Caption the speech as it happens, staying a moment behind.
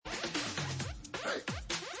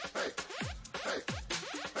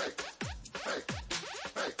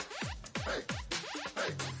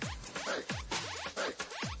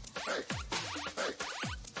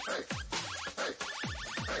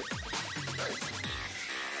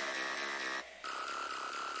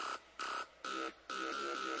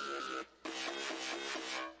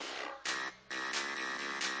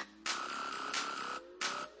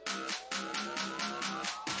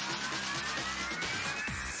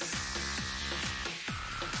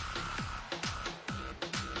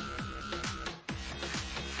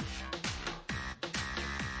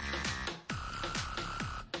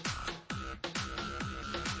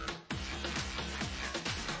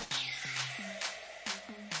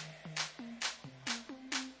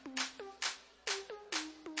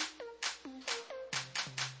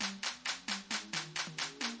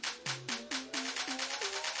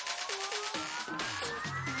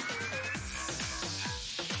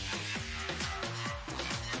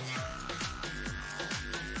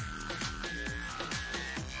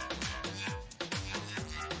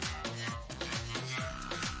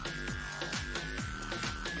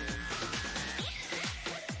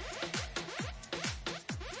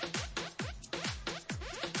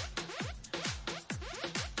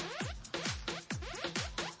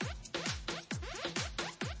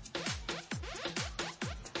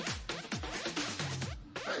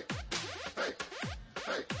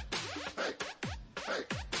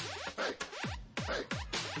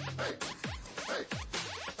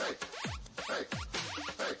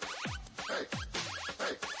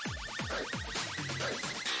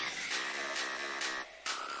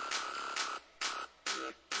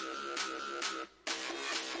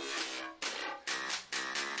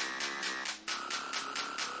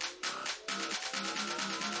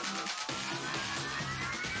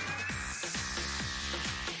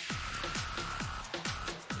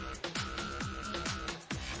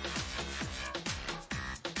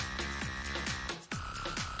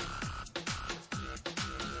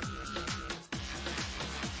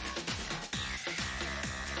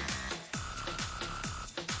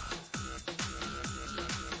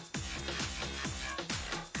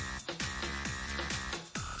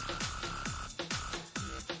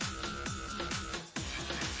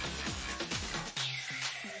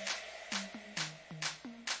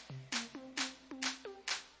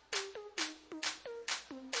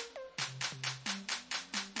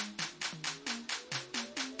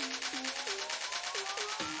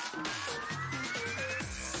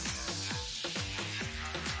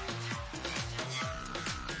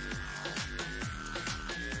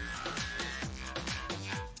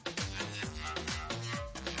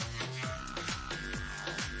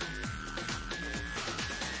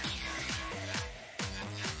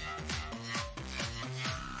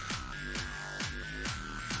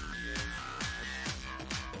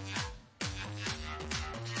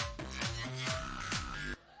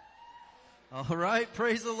All right,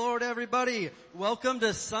 praise the Lord, everybody. Welcome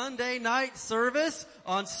to Sunday night service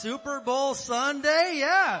on Super Bowl Sunday.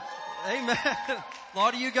 Yeah, amen. A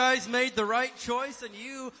lot of you guys made the right choice, and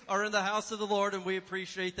you are in the house of the Lord, and we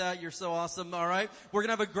appreciate that. You're so awesome. All right, we're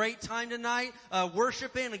gonna have a great time tonight,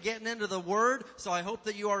 worshiping and getting into the Word. So I hope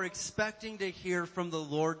that you are expecting to hear from the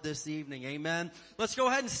Lord this evening. Amen. Let's go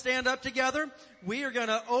ahead and stand up together. We are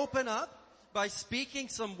gonna open up by speaking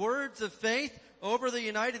some words of faith over the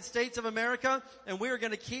United States of America, and we are going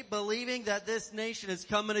to keep believing that this nation is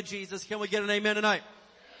coming to Jesus. Can we get an amen tonight?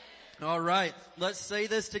 All right, let's say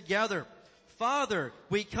this together. Father,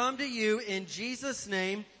 we come to you in Jesus'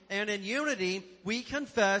 name, and in unity we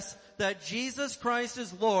confess that Jesus Christ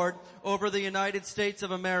is Lord over the United States of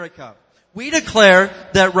America. We declare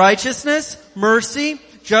that righteousness, mercy,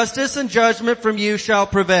 justice, and judgment from you shall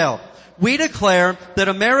prevail. We declare that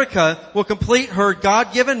America will complete her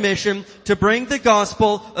God-given mission to bring the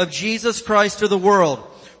gospel of Jesus Christ to the world.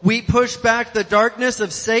 We push back the darkness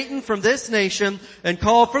of Satan from this nation and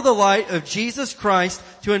call for the light of Jesus Christ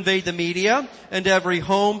to invade the media and every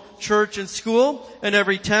home, church, and school, and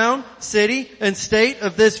every town, city, and state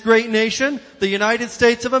of this great nation, the United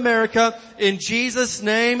States of America. In Jesus'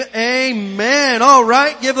 name, amen. All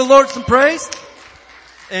right, give the Lord some praise.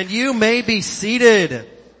 And you may be seated.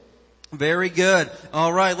 Very good.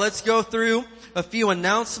 All right, let's go through a few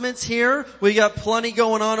announcements here. We got plenty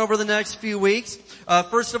going on over the next few weeks.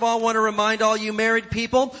 First of all, I want to remind all you married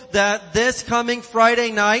people that this coming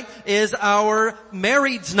Friday night is our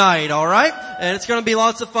marrieds night, all right? And it's going to be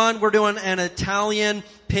lots of fun. We're doing an Italian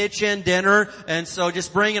pitch-in dinner, and so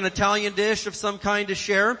just bring an Italian dish of some kind to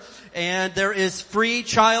share. And there is free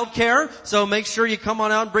childcare, so make sure you come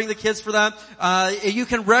on out and bring the kids for that. You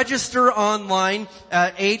can register online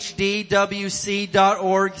at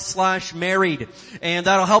HDWC.org/married, and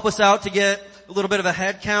that'll help us out to get a little bit of a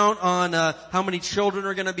head count on how many children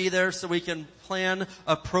are going to be there, so we can plan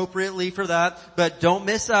appropriately for that. But don't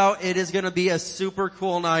miss out. It is going to be a super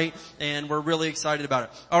cool night, and we're really excited about it.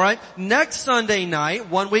 All right, next Sunday night,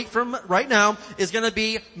 1 week from right now, is going to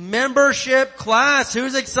be membership class.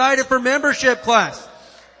 Who's excited for membership class?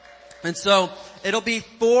 And so it'll be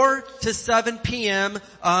 4 to 7 p.m.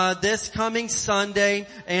 This coming Sunday,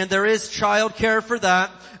 and there is childcare for that.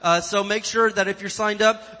 So make sure that if you're signed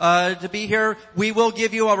up to be here, we will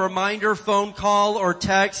give you a reminder phone call or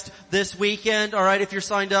text this weekend. All right, if you're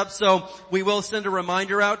signed up, so we will send a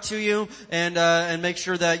reminder out to you and make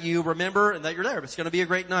sure that you remember and that you're there. It's going to be a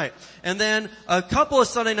great night. And then a couple of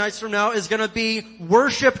Sunday nights from now is going to be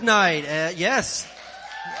worship night. Yes,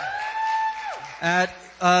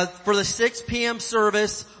 for the 6 p.m.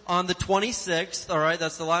 service on the 26th, all right,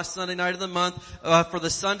 that's the last Sunday night of the month. For the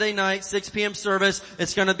Sunday night, 6 p.m. service,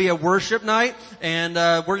 it's going to be a worship night, and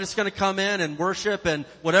we're just going to come in and worship, and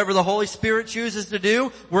whatever the Holy Spirit chooses to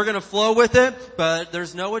do, we're going to flow with it, but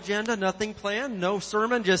there's no agenda, nothing planned, no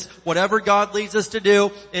sermon, just whatever God leads us to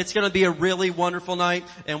do. It's going to be a really wonderful night,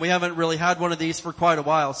 and we haven't really had one of these for quite a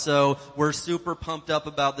while, so we're super pumped up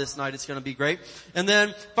about this night. It's going to be great. And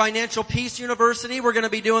then Financial Peace University, we're going to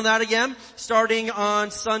be doing that again, starting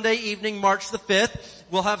on Sunday evening, March the 5th.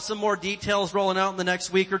 We'll have some more details rolling out in the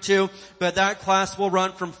next week or two, but that class will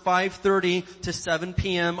run from 5:30 to 7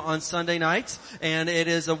 p.m. on Sunday nights, and it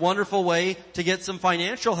is a wonderful way to get some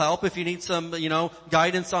financial help if you need some,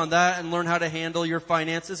 guidance on that and learn how to handle your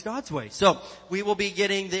finances God's way. So we will be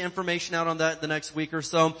getting the information out on that the next week or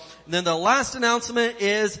so. And then the last announcement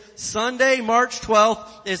is Sunday, March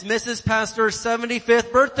 12th is Mrs. Pastor's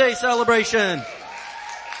 75th birthday celebration.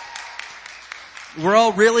 We're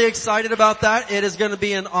all really excited about that. It is going to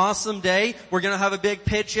be an awesome day. We're going to have a big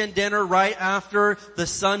pitch-in dinner right after the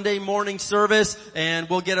Sunday morning service, and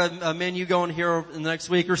we'll get a menu going here in the next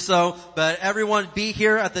week or so. But everyone be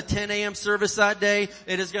here at the 10 a.m. service that day.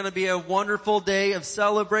 It is going to be a wonderful day of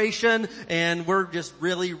celebration, and we're just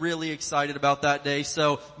really, really excited about that day.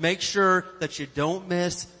 So make sure that you don't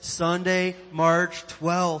miss Sunday, March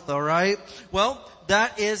 12th, all right? Well,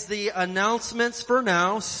 that is the announcements for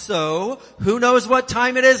now. So, who knows what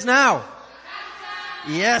time it is now?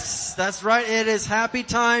 Yes, that's right. It is happy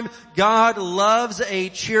time. God loves a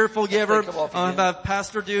cheerful giver. I'm going to have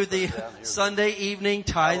Pastor do the Sunday evening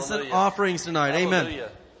tithes and offerings tonight. Hallelujah. Amen.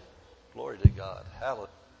 Glory to God. Hallelujah.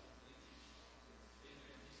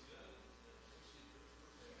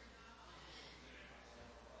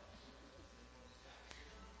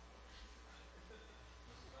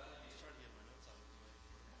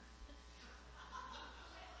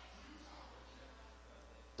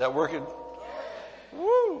 That working?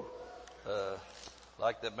 Woo!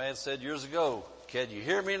 Like that man said years ago, can you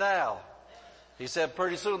hear me now? He said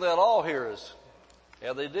pretty soon they'll all hear us.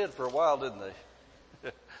 Yeah, they did for a while, didn't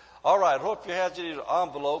they? All right, I hope you had you need an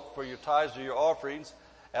envelope for your tithes or your offerings.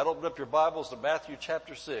 And open up your Bibles to Matthew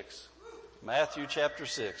chapter 6. Matthew chapter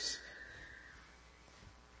 6.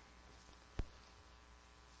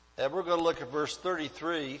 And we're going to look at verse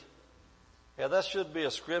 33. Yeah, that should be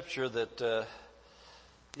a scripture that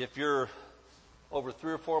if you're over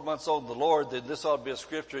 3 or 4 months old in the Lord, then this ought to be a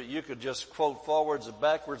scripture that you could just quote forwards and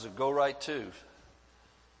backwards and go right to.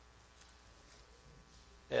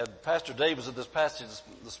 And Pastor Dave was in this passage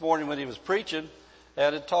this morning when he was preaching,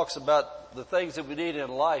 and it talks about the things that we need in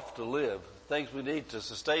life to live, things we need to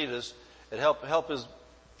sustain us and help us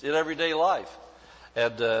in everyday life.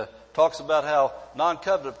 And talks about how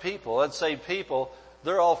non-covenant people, unsaved people,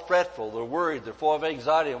 they're all fretful, they're worried, they're full of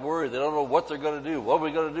anxiety and worry. They don't know what they're going to do, what are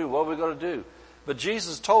we going to do, what are we going to do. But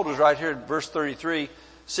Jesus told us right here in verse 33,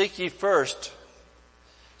 seek ye first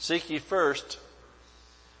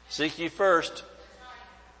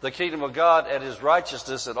the kingdom of God and His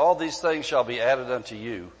righteousness, and all these things shall be added unto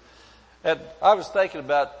you. And I was thinking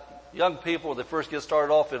about young people when they first get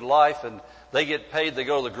started off in life and they get paid, they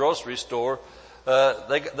go to the grocery store.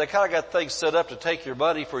 They kind of got things set up to take your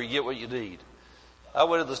money before you get what you need. I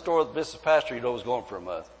went to the store with Mrs. Pastor, was going for a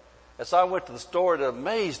month. And so I went to the store and it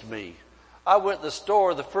amazed me. I went to the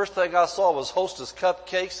store, the first thing I saw was Hostess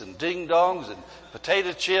cupcakes and ding-dongs and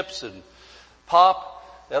potato chips and pop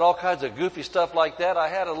and all kinds of goofy stuff like that. I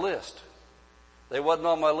had a list. They wasn't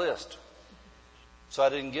on my list. So I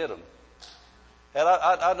didn't get them. And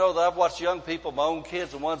I know that I've watched young people, my own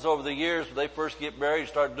kids, and ones over the years, when they first get married and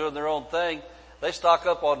start doing their own thing, they stock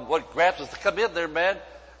up on what grabs us to come in there, man.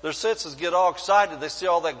 Their senses get all excited. They see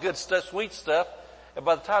all that good stuff, sweet stuff. And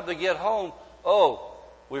by the time they get home, oh,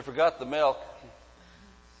 we forgot the milk.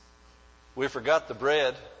 We forgot the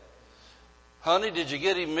bread. Honey, did you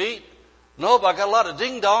get him meat? No, but I got a lot of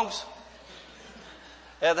ding-dongs.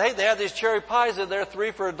 And hey, they had these cherry pies in there,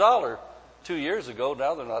 3 for $1. 2 years ago.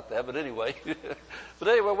 Now they're not that, but anyway. But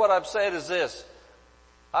anyway, what I'm saying is this.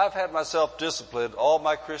 I've had myself disciplined all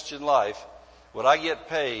my Christian life. When I get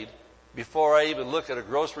paid, before I even look at a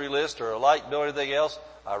grocery list or a light bill or anything else,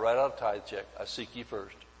 I write out a tithe check. I seek ye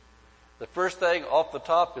first. The first thing off the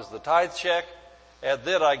top is the tithe check, and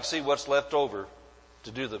then I can see what's left over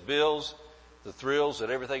to do the bills, the thrills,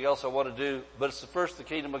 and everything else I want to do. But it's first the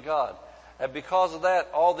kingdom of God. And because of that,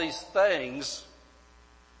 all these things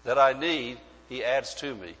that I need, He adds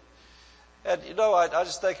to me. And I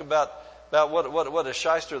just think about what a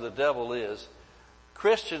shyster the devil is.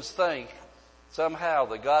 Christians think somehow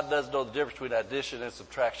that God doesn't know the difference between addition and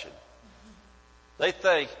subtraction. They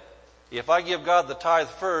think if I give God the tithe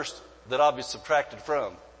first, that I'll be subtracted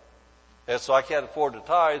from. And so I can't afford to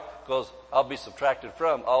tithe because I'll be subtracted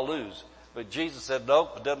from, I'll lose. But Jesus said,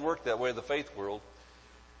 nope, it doesn't work that way in the faith world.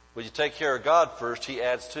 When you take care of God first, He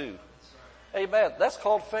adds too. Amen. That's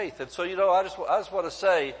called faith. And so, I just want to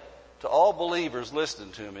say to all believers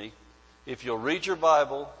listening to me, if you'll read your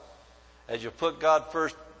Bible and you put God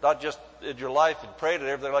first, not just in your life and pray and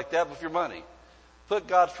everything like that, but with your money. Put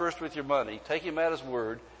God first with your money. Take Him at His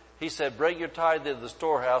word. He said, bring your tithe into the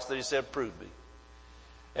storehouse. Then He said, prove me.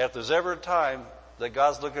 And if there's ever a time that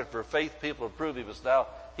God's looking for faith people to prove Him, it's now.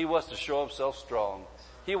 He wants to show Himself strong.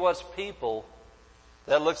 He wants people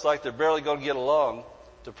that looks like they're barely going to get along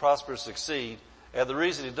to prosper and succeed. And the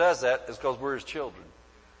reason He does that is because we're His children.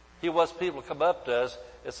 He wants people to come up to us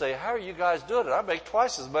and say, how are you guys doing it? I make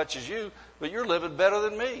twice as much as you, but you're living better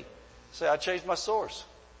than me. Say, I changed my source.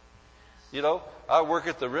 I work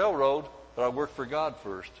at the railroad, but I work for God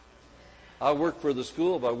first. I work for the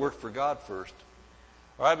school, but I work for God first.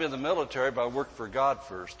 Or I'm in the military, but I work for God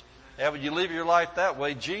first. And when you live your life that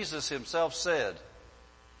way, Jesus Himself said,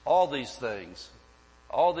 all these things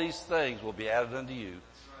will be added unto you.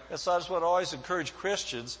 And so I just want to always encourage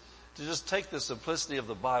Christians to just take the simplicity of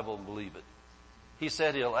the Bible and believe it. He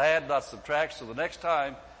said He'll add, not subtract. So the next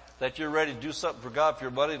time that you're ready to do something for God for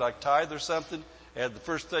your money, like tithe or something, and the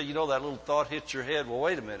first thing that little thought hits your head, well,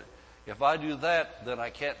 wait a minute. If I do that, then I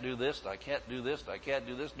can't do this, and I can't do this, and I can't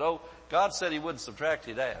do this. No, God said He wouldn't subtract,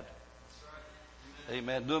 He'd add.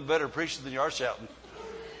 Amen. Doing better preaching than you are shouting.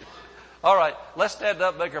 All right, let's stand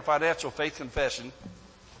up and make our financial faith confession.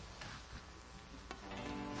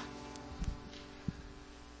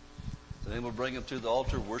 Then we'll bring them to the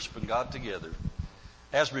altar, worshiping God together.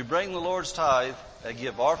 As we bring the Lord's tithe and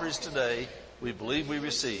give offerings today, we believe we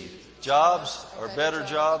receive jobs or better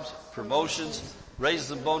jobs, promotions,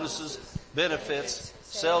 raises and bonuses, benefits,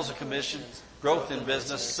 sales and commission, growth in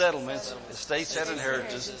business, settlements, estates and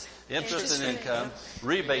inheritances, interest and income,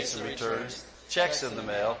 rebates and returns, checks in the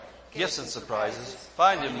mail, gifts and surprises,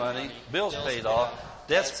 finding money, bills paid off,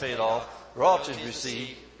 debts paid off, or ought to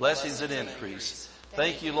receive blessings and increase.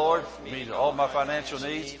 Thank you, Lord, for meeting all my financial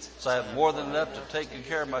needs, so I have more than enough to take good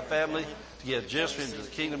care of my family, to give generously into the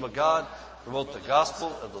kingdom of God, promote the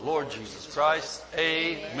gospel of the Lord Jesus Christ.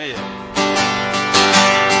 Amen.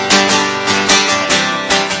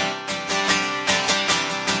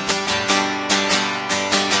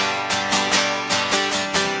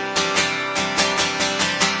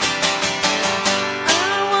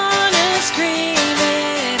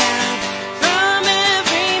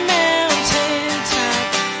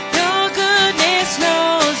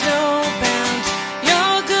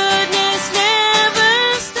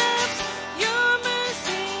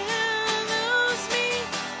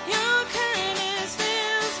 Your kindness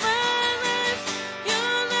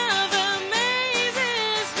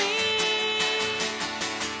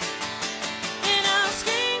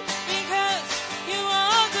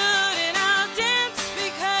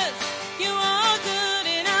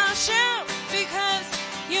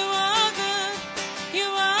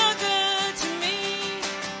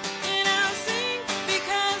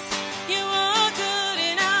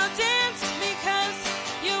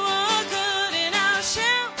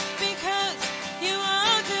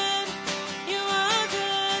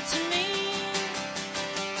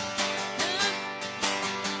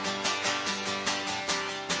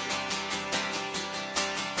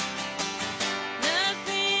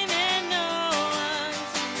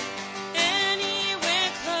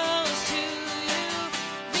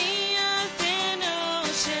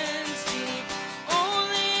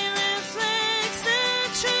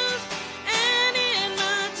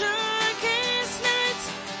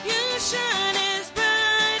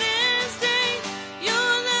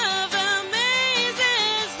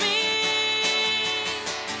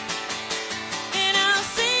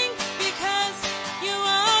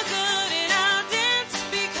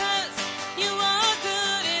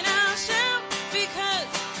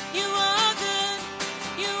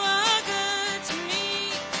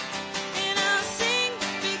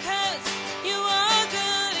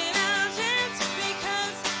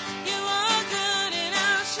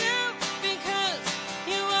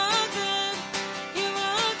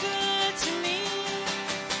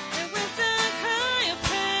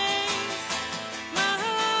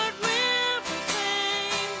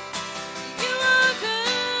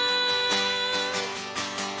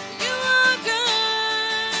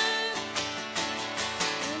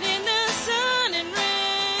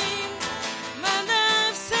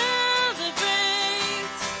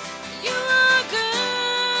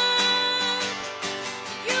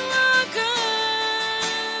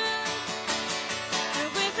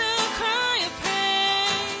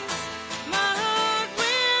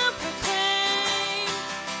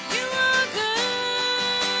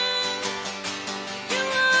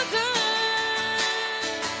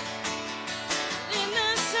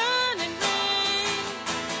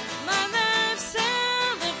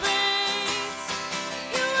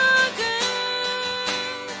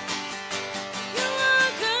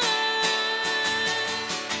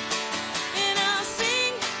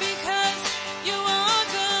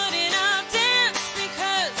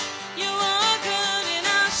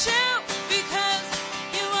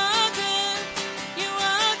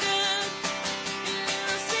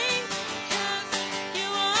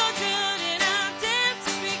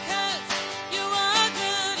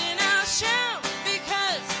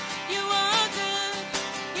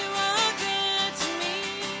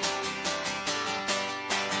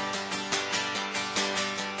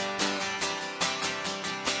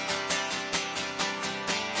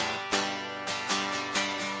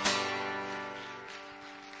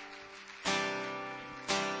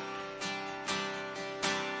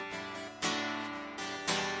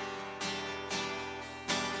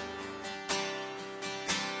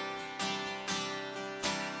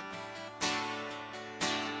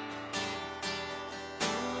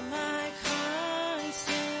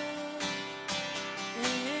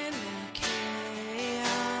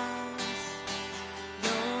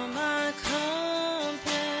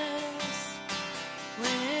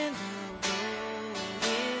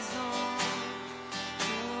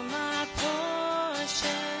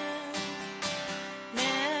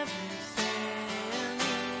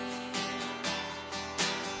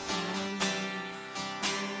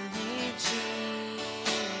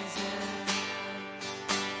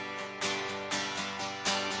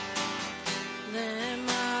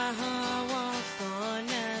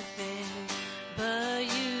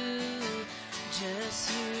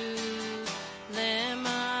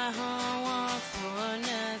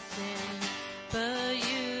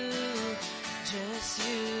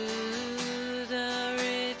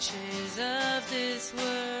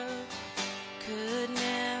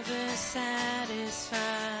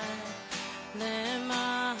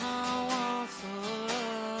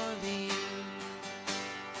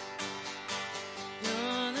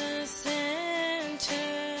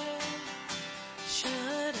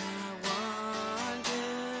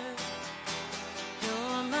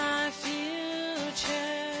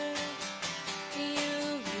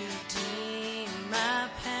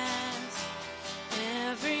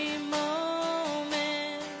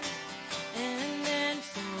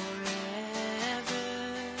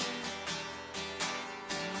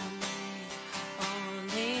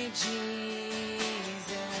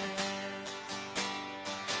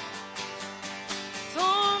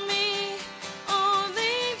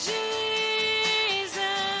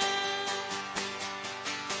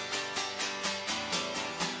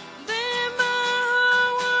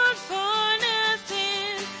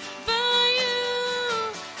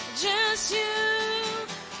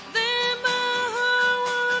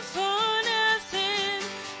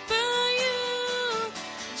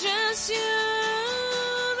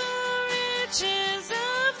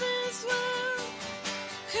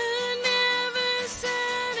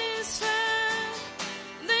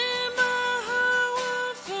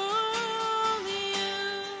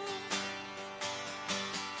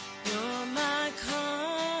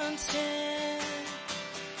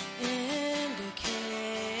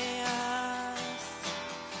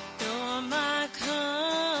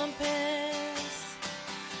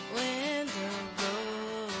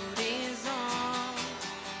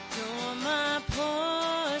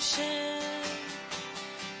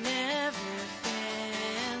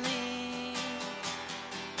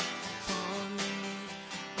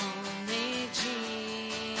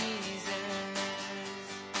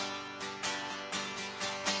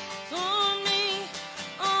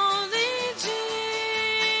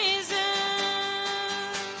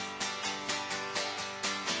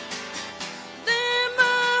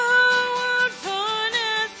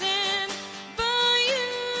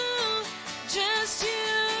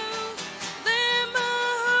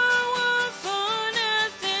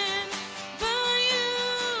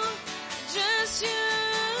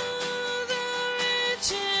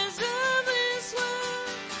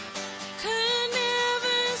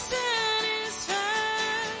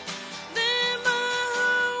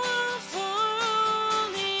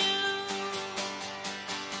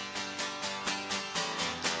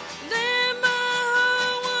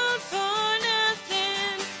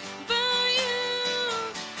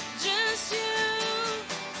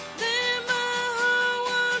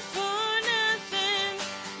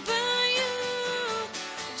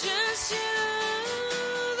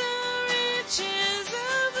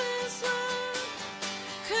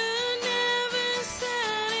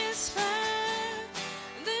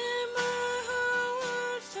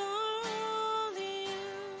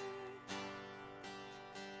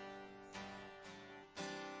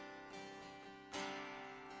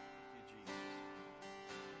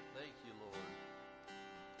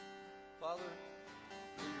Father,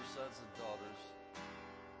 we're your sons and daughters,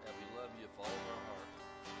 and we love you with all of our heart.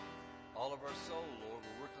 All of our soul, Lord,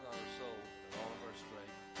 we're working on our soul and all of our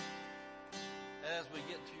strength. And as we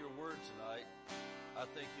get into your word tonight, I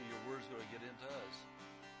think your word's going to get into us.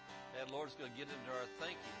 And Lord, it's going to get into our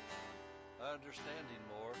thinking, our understanding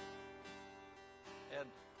more. And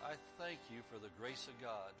I thank you for the grace of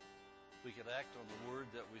God. We can act on the word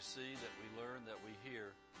that we see, that we learn, that we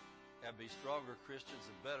hear, and be stronger Christians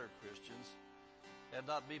and better Christians, and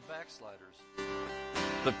not be backsliders.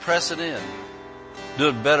 But press it in. Do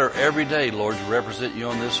it better every day, Lord, to represent you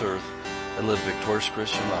on this earth and live a victorious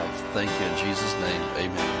Christian life. Thank you in Jesus' name.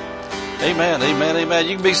 Amen. Amen, amen, amen.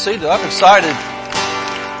 You can be seated. I'm excited.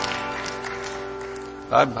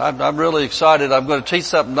 I'm really excited. I'm going to teach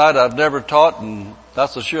something tonight I've never taught, and not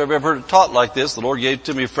so sure I've ever heard it taught like this. The Lord gave it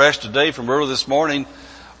to me fresh today from early this morning.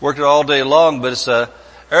 Worked it all day long, but it's an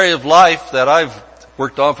area of life that I've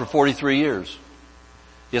worked on for 43 years.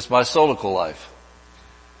 It's my solical life.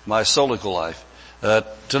 My solical life.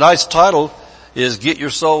 Tonight's title is Get Your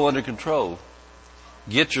Soul Under Control.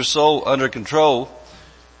 Get your soul under control.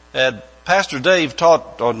 And Pastor Dave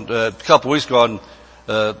taught on a couple weeks ago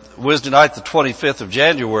on Wednesday night, the 25th of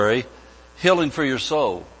January, healing for your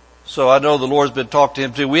soul. So I know the Lord's been talking to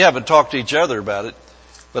him too. We haven't talked to each other about it,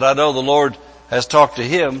 but I know the Lord has talked to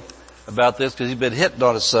him about this because he's been hitting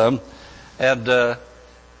on it some. And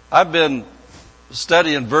I've been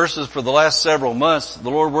studying verses for the last several months, the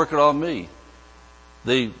Lord working on me.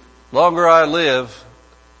 The longer I live,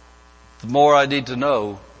 the more I need to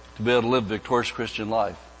know to be able to live a victorious Christian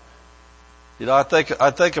life. You know, I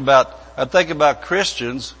think about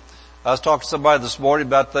Christians. I was talking to somebody this morning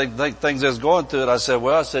about things I was going through, and I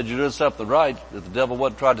said, you're doing something right. If the devil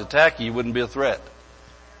wasn't trying to attack you, you wouldn't be a threat.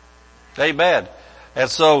 Amen. And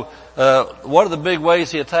so, one of the big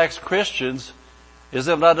ways he attacks Christians is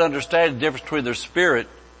them not understanding the difference between their spirit,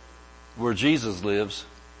 where Jesus lives,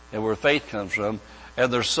 and where faith comes from,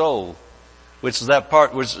 and their soul, which is that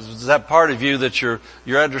part of you that your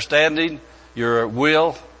understanding, your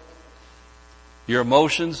will, your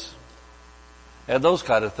emotions, and those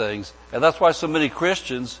kind of things. And that's why so many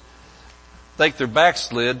Christians think they're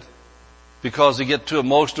backslid, because they get too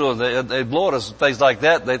emotional and they blow at us and things like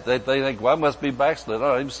that. They think, well, I must be backslid.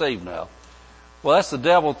 I'm saved now. Well, that's the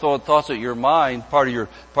devil throwing thoughts at your mind, part of your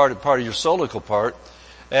solical part.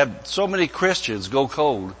 And so many Christians go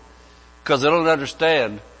cold because they don't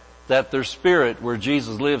understand that their spirit, where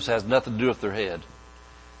Jesus lives, has nothing to do with their head.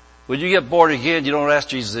 When you get born again, you don't ask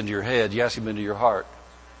Jesus into your head. You ask him into your heart.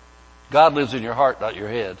 God lives in your heart, not your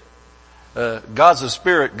head. God's a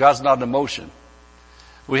spirit. God's not an emotion.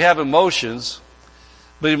 We have emotions,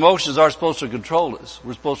 but emotions aren't supposed to control us.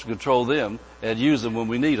 We're supposed to control them and use them when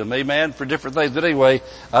we need them. Amen? For different things. But anyway,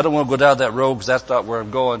 I don't want to go down that road because that's not where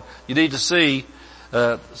I'm going. You need to see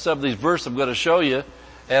some of these verses I'm going to show you,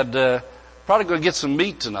 and probably going to get some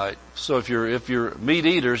meat tonight. So if you're meat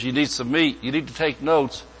eaters, you need some meat. You need to take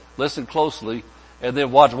notes, listen closely, and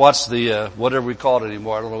then watch the whatever we call it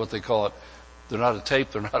anymore. I don't know what they call it. They're not a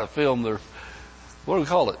tape. They're not a film. What do we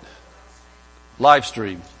call it? Live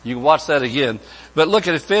stream. You can watch that again. But look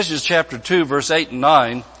at Ephesians chapter 2, verse 8 and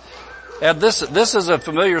 9. And this is a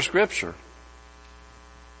familiar scripture.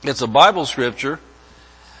 It's a Bible scripture.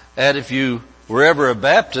 And if you were ever a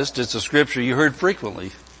Baptist, it's a scripture you heard frequently.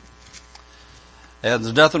 And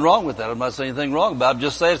there's nothing wrong with that. I'm not saying anything wrong about it. I'm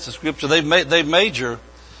just saying it's a scripture. They major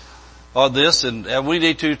on this, and we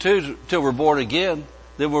need to too, till we're born again.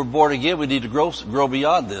 Then we're born again, we need to grow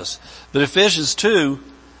beyond this. But Ephesians 2,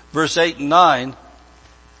 verse 8 and 9,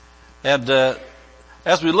 and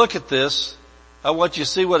as we look at this, I want you to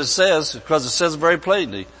see what it says, because it says very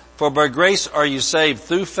plainly. For by grace are you saved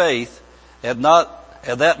through faith, and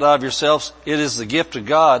that not of yourselves. It is the gift of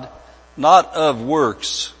God, not of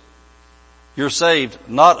works. You're saved,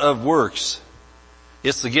 not of works.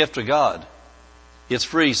 It's the gift of God. It's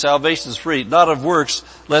free. Salvation is free, not of works,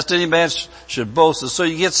 lest any man should boast. And so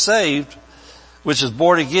you get saved, which is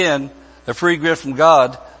born again, a free gift from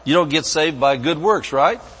God. You don't get saved by good works,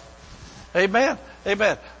 right? Amen.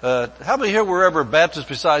 Amen. How many here were ever Baptists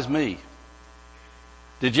besides me?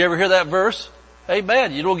 Did you ever hear that verse?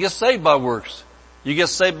 Amen. You don't get saved by works. You get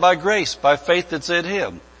saved by grace, by faith that's in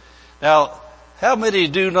Him. Now, how many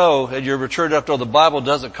do know, and you're mature enough to know, the Bible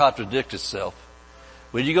doesn't contradict itself?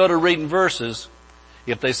 When you go to reading verses,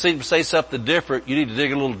 if they seem to say something different, you need to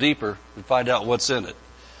dig a little deeper and find out what's in it.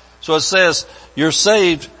 So it says, you're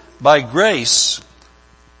saved by grace,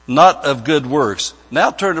 not of good works. Now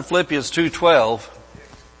turn to Philippians 2:12.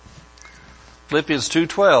 Philippians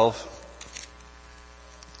 2:12.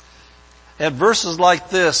 And verses like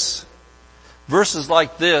this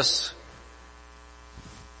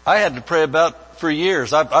I had to pray about for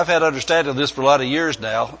years. I've had understanding of this for a lot of years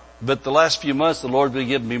now, but the last few months the Lord's been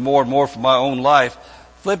giving me more and more for my own life.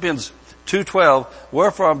 Philippians 2:12,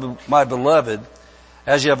 wherefore, my beloved,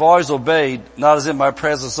 as you have always obeyed, not as in my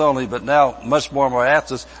presence only, but now much more in my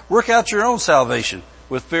absence, work out your own salvation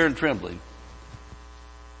with fear and trembling.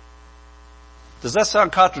 Does that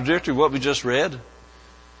sound contradictory to what we just read?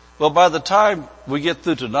 Well, by the time we get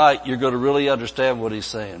through tonight, you're going to really understand what he's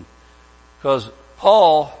saying. Because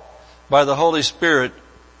Paul, by the Holy Spirit,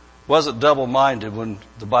 wasn't double-minded when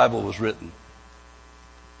the Bible was written.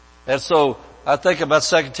 And so I think about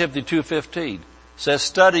 2 Timothy 2:15. It says,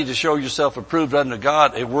 study to show yourself approved unto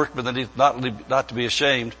God, a workman that needs not to be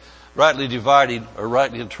ashamed, rightly dividing or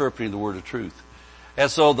rightly interpreting the word of truth.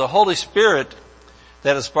 And so the Holy Spirit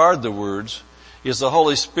that inspired the words is the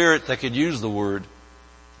Holy Spirit that could use the word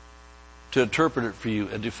to interpret it for you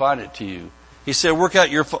and define it to you. He said, work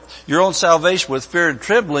out your own salvation with fear and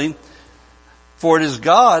trembling, for it is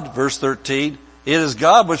God, verse 13, it is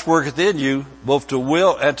God which worketh in you, both to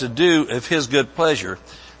will and to do of his good pleasure.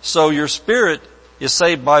 So your spirit is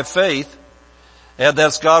saved by faith, and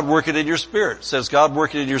that's God working in your spirit. It says God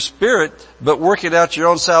working in your spirit, but working out your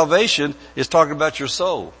own salvation is talking about your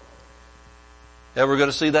soul. And we're going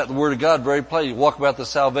to see that in the Word of God very plainly. Walk about the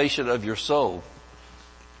salvation of your soul.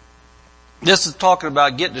 This is talking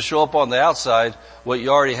about getting to show up on the outside what you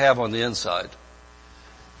already have on the inside.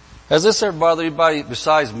 Has this ever bothered anybody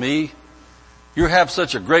besides me? You have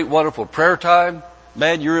such a great, wonderful prayer time.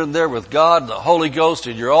 Man, you're in there with God, the Holy Ghost,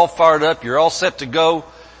 and you're all fired up, you're all set to go.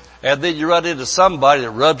 And then you run into somebody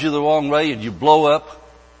that rubs you the wrong way and you blow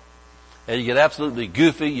up. And you get absolutely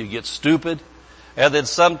goofy, you get stupid. And then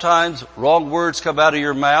sometimes wrong words come out of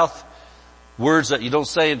your mouth, words that you don't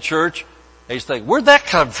say in church. And you think, where'd that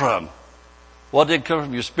come from? Well, it didn't come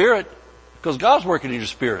from your spirit, because God's working in your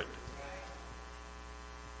spirit.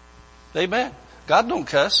 Amen. God don't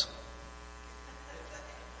cuss.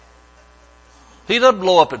 He doesn't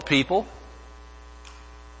blow up at people.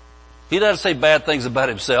 He doesn't say bad things about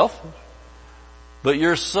himself. But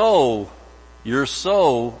your soul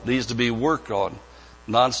needs to be worked on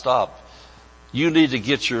nonstop. You need to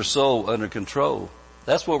get your soul under control.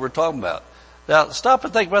 That's what we're talking about. Now, stop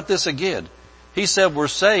and think about this again. He said we're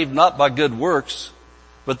saved not by good works,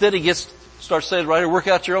 but then he starts saying right here, work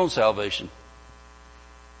out your own salvation.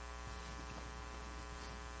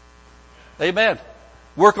 Amen.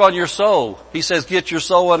 Work on your soul. He says get your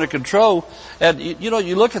soul under control. And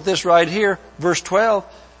you look at this right here, verse 12.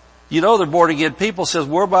 They're born again people. Says,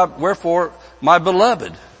 wherefore, my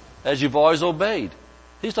beloved, as you've always obeyed.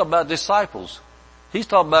 He's talking about disciples. He's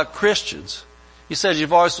talking about Christians. He says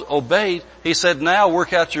you've always obeyed. He said now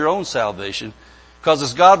work out your own salvation. Because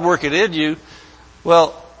it's God working in you.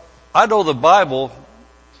 Well, I know the Bible,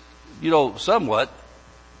 somewhat.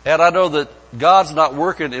 And I know that God's not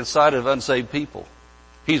working inside of unsaved people.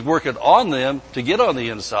 He's working on them to get on the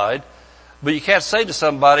inside. But you can't say to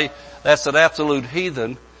somebody that's an absolute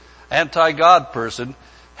heathen, anti-God person,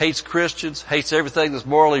 hates Christians, hates everything that's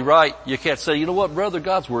morally right. You can't say, you know what, brother,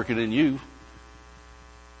 God's working in you.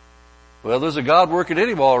 Well, there's a God working in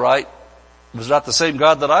him all right. It's not the same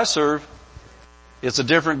God that I serve. It's a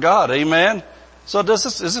different God. Amen? So is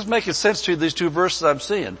this making sense to you, these two verses I'm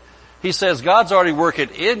seeing? He says God's already working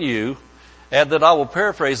in you, and then I will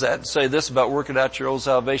paraphrase that and say this about working out your own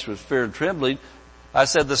salvation with fear and trembling. I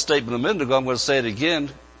said this statement a minute ago. I'm going to say it again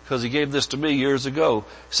because he gave this to me years ago.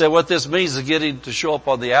 He said what this means is getting to show up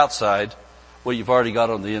on the outside what you've already got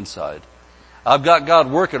on the inside. I've got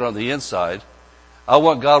God working on the inside. I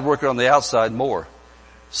want God working on the outside more.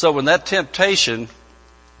 So when that temptation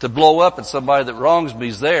to blow up at somebody that wrongs me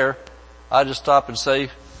is there, I just stop and say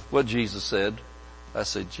what Jesus said. I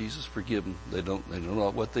say, Jesus, forgive them. They don't know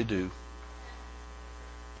what they do.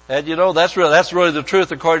 And that's really the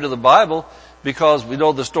truth according to the Bible, because we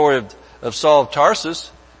know the story of Saul of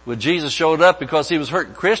Tarsus. When Jesus showed up because he was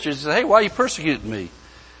hurting Christians, he said, hey, why are you persecuting me?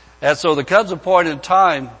 And so there comes a point in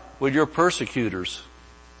time when your persecutors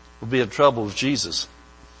will be in trouble with Jesus.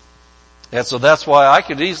 And so that's why I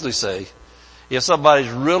could easily say, if somebody's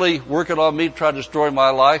really working on me, trying to destroy my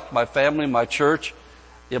life, my family, my church,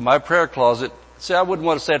 in my prayer closet, see, I wouldn't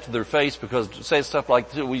want to say it to their face, because to say stuff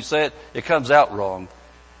like that, when you say it, it comes out wrong.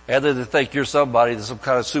 And then they think you're somebody that's some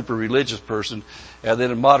kind of super religious person. And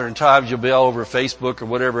then in modern times, you'll be all over Facebook or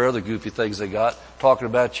whatever other goofy things they got, talking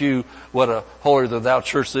about you, what a holier than thou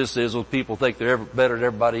church this is, when people think they're better than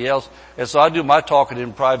everybody else. And so I do my talking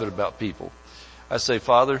in private about people. I say,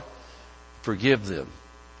 Father, forgive them.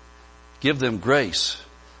 Give them grace.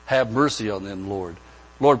 Have mercy on them, Lord.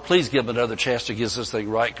 Lord, please give him another chance to get this thing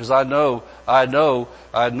right, because I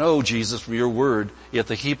know, Jesus, from your word, if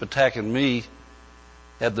they keep attacking me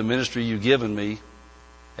at the ministry you've given me,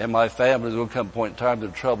 and my family, there's going to come a point in time they're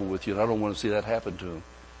in trouble with you, and I don't want to see that happen to them.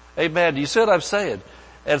 Amen. Do you see what I'm saying?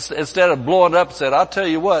 Instead of blowing up and saying, I'll tell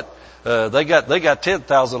you what, they got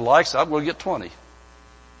 10,000 likes, I'm going to get 20.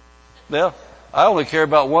 Well, I only care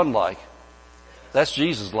about one like. That's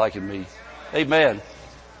Jesus liking me. Amen.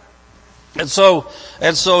 And so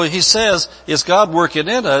he says, it's God working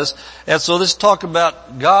in us. And so let's talk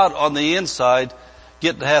about God on the inside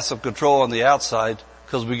getting to have some control on the outside,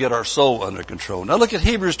 because we get our soul under control. Now look at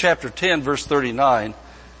Hebrews chapter 10 verse 39.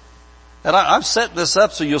 And I'm setting this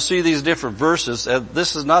up so you'll see these different verses. And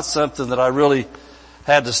this is not something that I really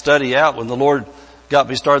had to study out. When the Lord got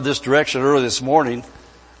me started this direction early this morning,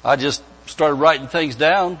 I just started writing things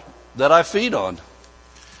down that I feed on.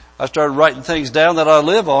 I started writing things down that I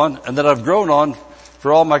live on and that I've grown on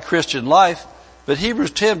for all my Christian life. But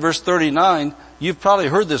Hebrews 10 verse 39, you've probably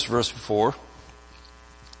heard this verse before,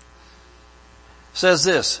 says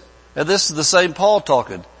this, and this is the same Paul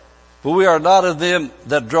talking, but we are not of them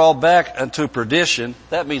that draw back unto perdition.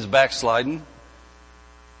 That means backsliding.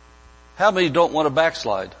 How many don't want to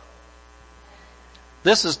backslide?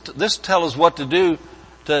 This tells us what to do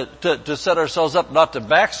to set ourselves up not to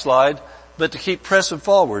backslide, but to keep pressing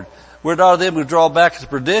forward. We're not of them who draw back to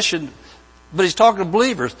perdition, but he's talking to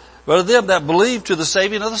believers, but of them that believe to the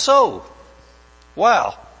saving of the soul.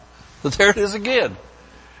 Wow. There it is again.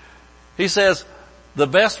 He says, the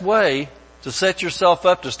best way to set yourself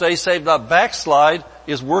up to stay saved, not backslide,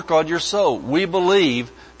 is work on your soul. We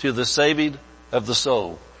believe to the saving of the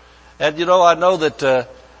soul. And I know that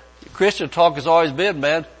Christian talk has always been,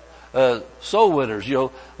 man, soul winners.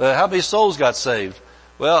 How many souls got saved?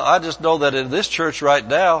 Well, I just know that in this church right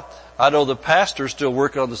now, I know the pastor's still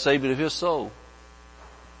working on the saving of his soul.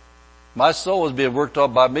 My soul is being worked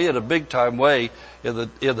on by me in a big time way in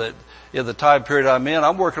the time period I'm in.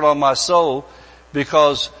 I'm working on my soul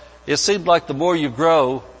because it seems like the more you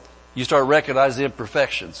grow, you start recognizing the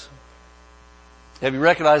imperfections. Have you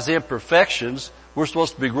recognized the imperfections? We're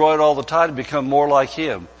supposed to be growing all the time to become more like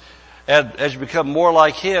him. And as you become more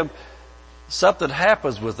like him, something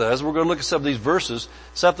happens with us. We're going to look at some of these verses.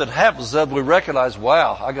 Something happens that we recognize,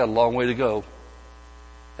 wow, I got a long way to go.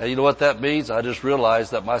 And you know what that means? I just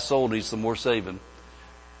realized that my soul needs some more saving.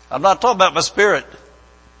 I'm not talking about my spirit.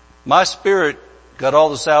 My spirit got all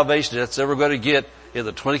the salvation it's ever going to get in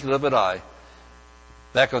the twinkling of an eye.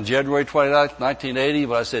 Back on January 29th, 1980,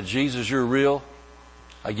 when I said, Jesus, you're real.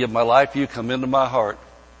 I give my life to you. Come into my heart.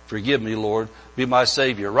 Forgive me, Lord. Be my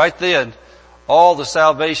Savior. Right then, all the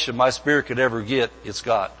salvation my spirit could ever get, it's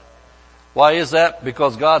got. Why is that?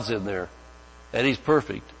 Because God's in there. And He's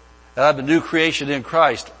perfect. And I'm a new creation in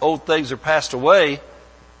Christ. Old things are passed away.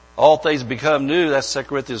 All things become new. That's 2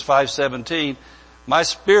 Corinthians 5:17. My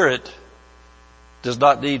spirit does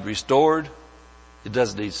not need restored. It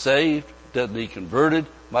doesn't need saved. It doesn't need converted.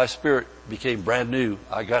 My spirit became brand new.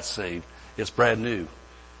 I got saved. It's brand new.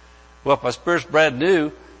 Well, if my spirit's brand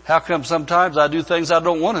new, how come sometimes I do things I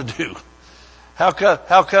don't want to do?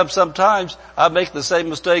 How come sometimes I make the same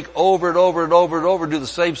mistake over and over and over and over, do the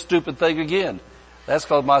same stupid thing again? That's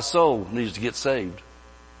because my soul needs to get saved.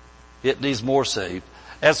 It needs more saved.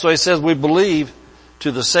 And so he says we believe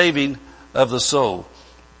to the saving of the soul.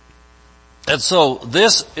 And so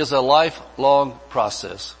this is a lifelong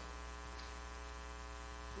process.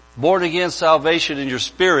 Born again salvation in your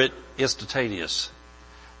spirit, instantaneous.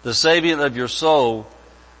 The saving of your soul,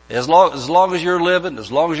 as long as you're living,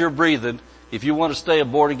 as long as you're breathing, if you want to stay a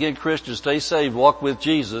born again Christian, stay saved, walk with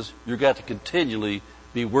Jesus, you've got to continually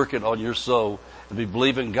be working on your soul and be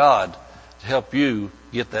believing God to help you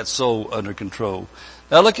get that soul under control.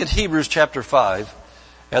 Now look at Hebrews chapter 5.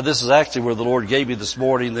 And this is actually where the Lord gave me this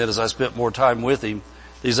morning, that as I spent more time with Him,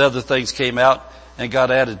 these other things came out and got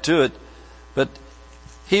added to it. But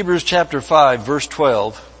Hebrews chapter 5 verse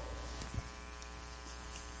 12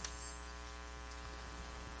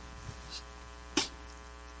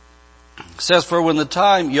 says, for when the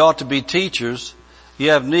time you ought to be teachers,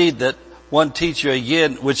 you have need that one teach you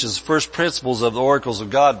again, which is first principles of the oracles of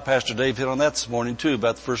God. Pastor Dave hit on that this morning too,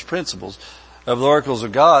 about the first principles of the oracles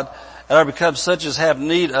of God. And are become such as have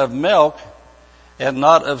need of milk and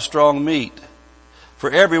not of strong meat. For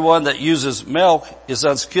everyone that uses milk is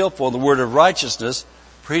unskillful in the word of righteousness,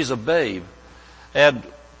 for he's a babe. And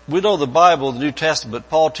we know the Bible, the New Testament,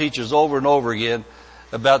 Paul teaches over and over again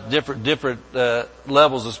about different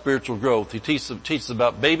levels of spiritual growth. He teaches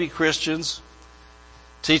about baby Christians,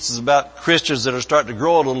 teaches about Christians that are starting to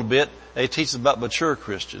grow a little bit, and he teaches about mature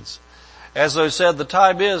Christians. As I said, the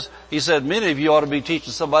time is, he said, many of you ought to be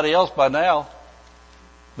teaching somebody else by now.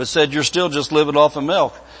 But said, you're still just living off of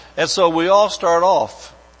milk. And so we all start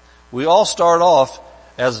off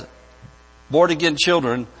as born again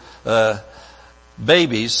children,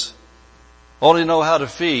 babies, only know how to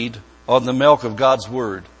feed on the milk of God's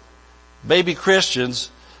Word. Baby Christians,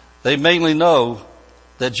 they mainly know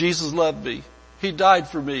that Jesus loved me. He died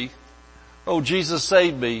for me. Oh, Jesus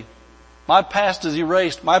saved me. My past is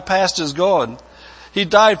erased. My past is gone. He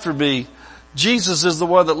died for me. Jesus is the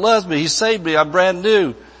one that loves me. He saved me. I'm brand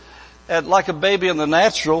new. And like a baby in the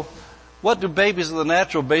natural, what do babies in the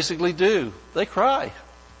natural basically do? They cry.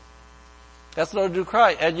 That's what they do,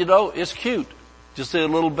 cry. And you know, it's cute. Just see a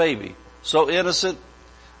little baby. So innocent.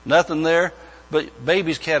 Nothing there. But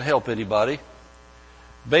babies can't help anybody.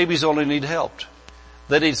 Babies only need helped.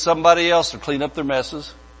 They need somebody else to clean up their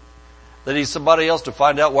messes. They need somebody else to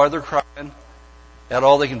find out why they're crying. And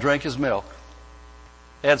all they can drink is milk.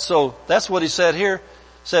 And so that's what he said here.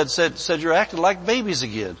 Said you're acting like babies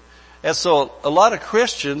again. And so a lot of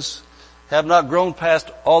Christians have not grown past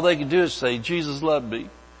all they can do is say, Jesus loved me.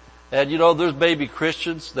 And you know, there's baby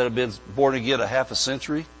Christians that have been born again a half a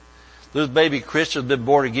century. There's baby Christians that have been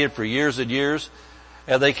born again for years and years,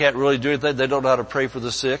 and they can't really do anything. They don't know how to pray for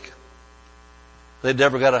the sick. They've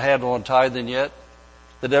never got a handle on tithing yet.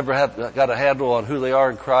 They never have got a handle on who they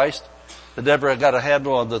are in Christ. They never got a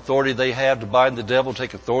handle on the authority they have to bind the devil,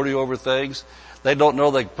 take authority over things. They don't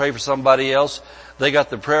know they can pray for somebody else. They got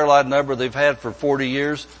the prayer line number they've had for 40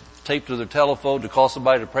 years, taped to their telephone to call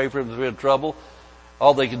somebody to pray for them if they're in trouble.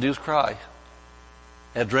 All they can do is cry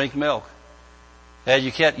and drink milk. And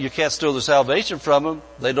you can't steal their salvation from them.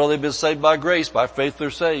 They know they've been saved by grace. By faith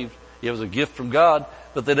they're saved. It was a gift from God,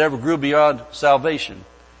 but they never grew beyond salvation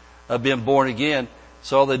of being born again.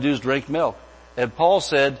 So all they do is drink milk. And Paul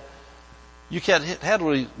said, you can't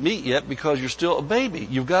handle meat yet because you're still a baby.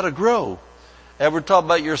 You've got to grow. And we're talking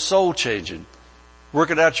about your soul changing.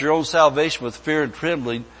 Working out your own salvation with fear and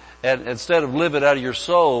trembling. And instead of living out of your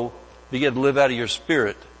soul, begin to live out of your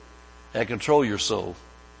spirit and control your soul.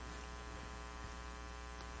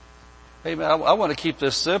 Hey man, I want to keep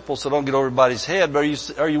this simple so I don't get over everybody's head,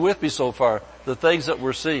 but are you with me so far? The things that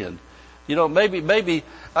we're seeing. You know, maybe,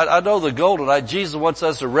 I know the goal tonight, Jesus wants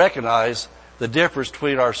us to recognize the difference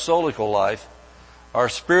between our soulical life, our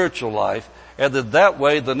spiritual life, and that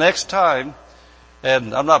way the next time,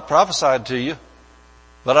 and I'm not prophesying to you,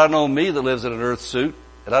 but I know me that lives in an earth suit,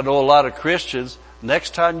 and I know a lot of Christians,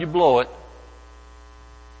 next time you blow it,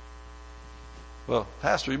 well,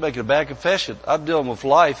 Pastor, you're making a bad confession. I'm dealing with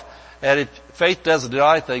life. And if faith doesn't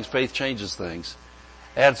deny things, faith changes things.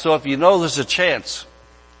 And so if you know there's a chance,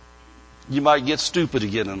 you might get stupid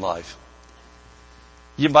again in life.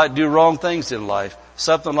 You might do wrong things in life.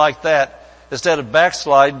 Something like that. Instead of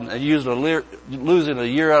backsliding and losing a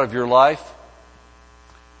year out of your life,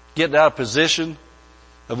 getting out of position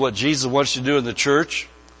of what Jesus wants you to do in the church,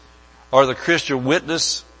 or the Christian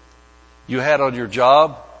witness you had on your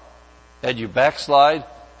job, and you backslide,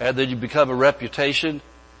 and then you become a reputation.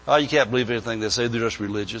 Oh, you can't believe anything they say. They're just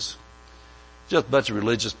religious. Just a bunch of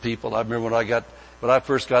religious people. I remember when I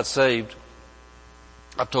first got saved,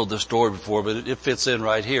 I've told this story before, but it fits in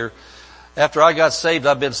right here. After I got saved,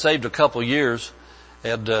 I've been saved a couple years,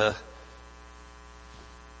 and the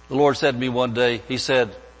Lord said to me one day, He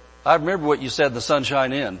said, I remember what you said, the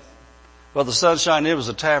Sunshine Inn. Well, the Sunshine Inn was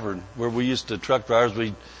a tavern where we used to, truck drivers,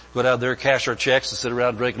 we'd go down there, cash our checks, and sit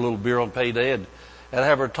around, drink a little beer on payday, and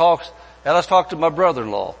have our talks. And I was talking to my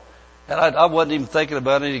brother-in-law. And I wasn't even thinking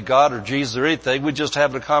about any God or Jesus or anything. We just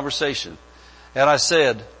having a conversation. And I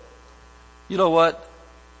said, you know what?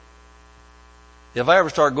 If I ever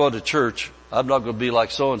start going to church, I'm not going to be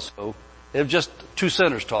like so-and-so. It was just two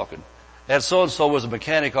sinners talking. And so-and-so was a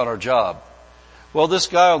mechanic on our job. Well, this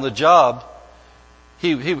guy on the job,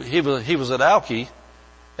 he was an alkie.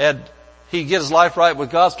 And he'd get his life right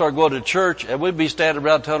with God, start going to church, and we'd be standing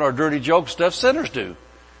around telling our dirty jokes, stuff sinners do.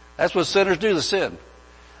 That's what sinners do, the sin.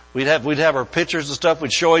 We'd have our pictures and stuff.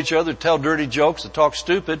 We'd show each other, tell dirty jokes, and talk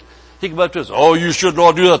stupid. He'd come up to us, oh, you should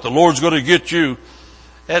not do that. The Lord's going to get you.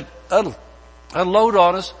 And unload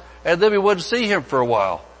on us, and then we wouldn't see him for a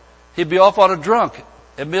while. He'd be off on a drunk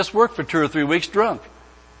and miss work for 2 or 3 weeks drunk.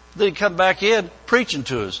 Then he'd come back in preaching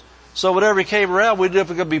to us. So whenever he came around, we knew if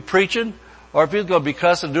he was going to be preaching or if he was going to be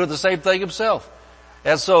cussing and doing the same thing himself.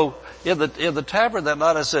 And so in the tavern that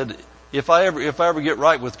night, I said, if I ever get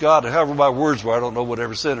right with God, however my words were, I don't know what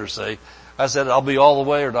every sinner say, I said, I'll be all the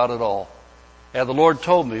way or not at all. And the Lord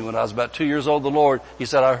told me when I was about 2 years old, the Lord, He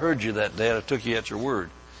said, I heard you that day and I took you at your word.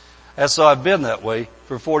 And so I've been that way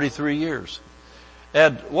for 43 years.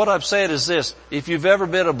 And what I'm saying is this, if you've ever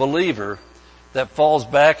been a believer that falls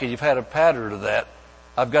back and you've had a pattern of that,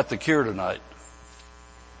 I've got the cure tonight.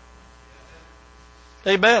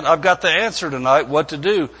 Amen. I've got the answer tonight what to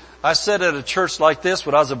do. I sat at a church like this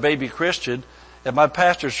when I was a baby Christian, and my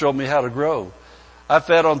pastor showed me how to grow. I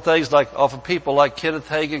fed on things like, off of people like Kenneth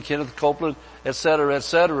Hagin, Kenneth Copeland, et cetera, et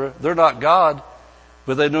cetera. They're not God,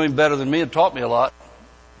 but they knew him better than me and taught me a lot.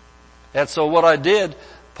 And so what I did,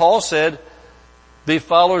 Paul said, be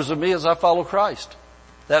followers of me as I follow Christ.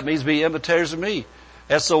 That means be imitators of me.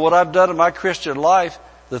 And so what I've done in my Christian life,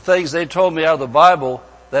 the things they told me out of the Bible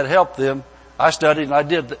that helped them, I studied and I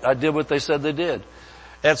did what they said they did.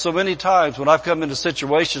 And so many times when I've come into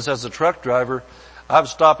situations as a truck driver, I've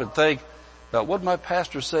stopped and think about what did my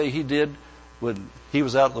pastor say he did when he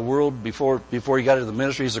was out in the world before he got into the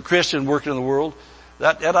ministry. He's a Christian working in the world.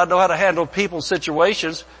 And I know how to handle people's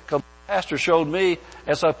situations because my pastor showed me,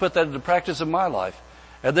 and so I put that into practice in my life.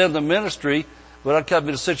 And then the ministry, when I come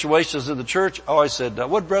into situations in the church, I always said, now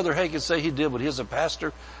what Brother Hagin say he did when he was a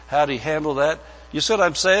pastor? How did he handle that? You see what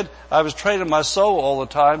I'm saying? I was training my soul all the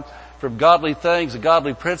time from godly things and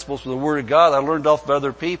godly principles from the Word of God. I learned off of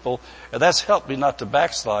other people, and that's helped me not to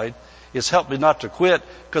backslide. It's helped me not to quit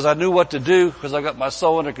because I knew what to do because I got my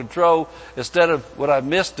soul under control instead of when I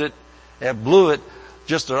missed it and blew it,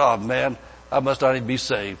 just, oh man, I must not even be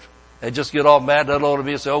saved. And just get all mad and unload on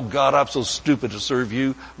me and say, oh God, I'm so stupid to serve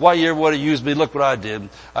you. Why you ever want to use me? Look what I did.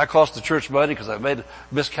 I cost the church money because I made a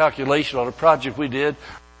miscalculation on a project we did.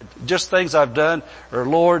 Just things I've done. Or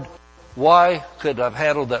Lord, why couldn't I have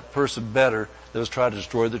handled that person better that was trying to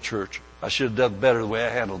destroy the church? I should have done better the way I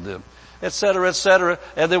handled them. Et cetera, et cetera.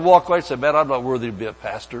 And then walk away and say, man, I'm not worthy to be a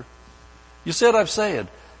pastor. You see what I'm saying?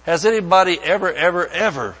 Has anybody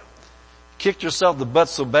ever kicked yourself in the butt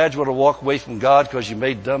so bad you want to walk away from God because you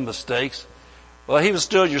made dumb mistakes? Well, He was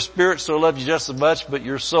still your spirit, so loved you just as much, but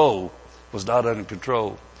your soul was not under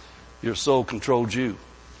control. Your soul controlled you.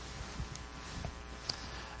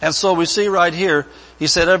 And so we see right here, he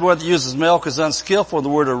said, everyone that uses milk is unskillful in the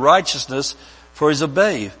word of righteousness, for he's a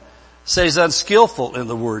babe. Say he's unskillful in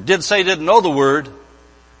the word. Didn't say he didn't know the word.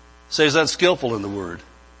 Say he's unskillful in the word.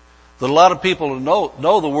 But a lot of people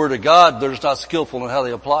know the word of God, they're just not skillful in how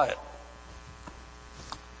they apply it.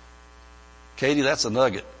 Katie, that's a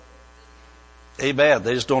nugget. Amen.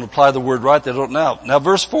 They just don't apply the word right. They don't know. Now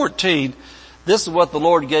verse 14, this is what the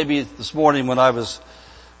Lord gave me this morning when I was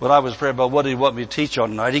praying about what did He want me to teach on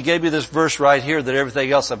tonight. He gave me this verse right here that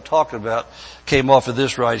everything else I'm talking about came off of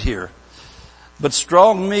this right here. But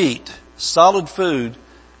strong meat, solid food,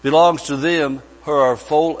 belongs to them who are of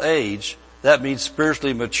full age. That means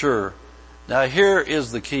spiritually mature. Now here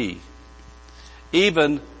is the key.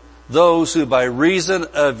 Even those who by reason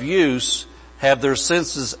of use have their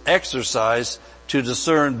senses exercised to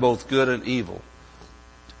discern both good and evil.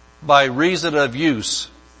 By reason of use,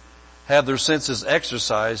 have their senses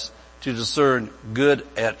exercised to discern good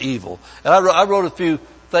and evil. And I wrote a few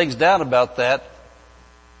things down about that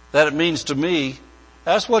it means to me.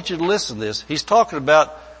 I just want you to listen to this. He's talking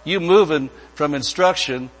about you moving from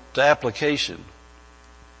instruction to application,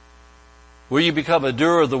 where you become a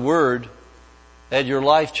doer of the word and your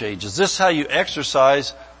life changes. This is how you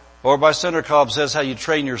exercise, or by Senator Cobb says how you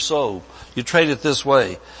train your soul. You train it this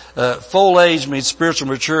way. Full age means spiritual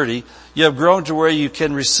maturity. You have grown to where you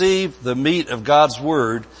can receive the meat of God's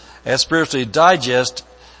word and spiritually digest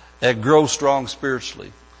and grow strong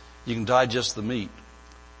spiritually. You can digest the meat.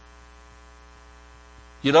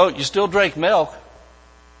 You know, you still drink milk.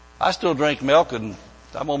 I still drink milk, and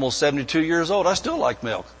I'm almost 72 years old. I still like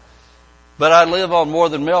milk. But I live on more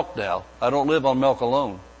than milk now. I don't live on milk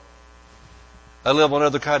alone. I live on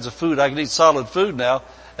other kinds of food. I can eat solid food now.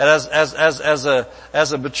 And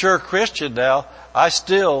as a mature Christian now, I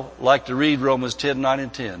still like to read Romans 10:9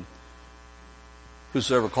 and 10.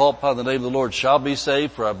 Whosoever calleth upon the name of the Lord shall be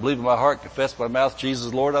saved, for I believe in my heart, confess with my mouth, Jesus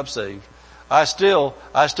is Lord, I'm saved. I still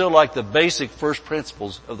like the basic first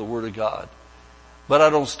principles of the Word of God. But I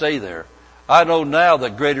don't stay there. I know now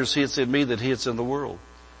that greater is He that's in me than He that's in the world.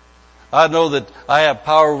 I know that I have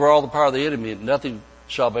power over all the power of the enemy, and nothing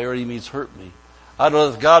shall by any means hurt me. I know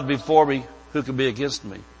that if God be for me, who can be against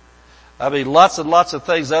me? I mean, lots and lots of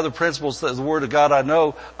things, other principles of the Word of God I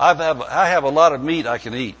know. I have a lot of meat I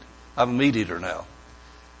can eat. I'm a meat eater now,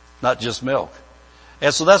 not just milk.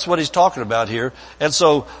 And so that's what he's talking about here. And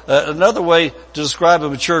so another way to describe a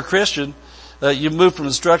mature Christian, you move from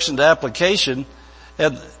instruction to application,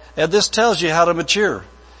 and this tells you how to mature.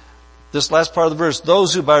 This last part of the verse,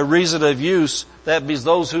 those who by reason of use, that means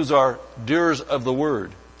those who are doers of the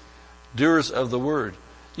word. Doers of the word.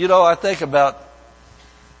 You know, I think about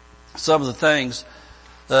some of the things,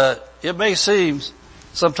 it may seem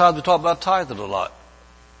Sometimes we talk about tithing a lot.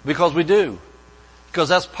 Because we do. Because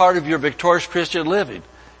that's part of your victorious Christian living.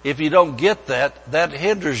 If you don't get that, that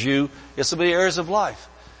hinders you in so many areas of life.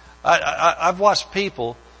 I've watched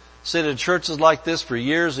people sit in churches like this for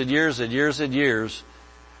years and years and years and years,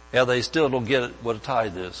 and they still don't get what a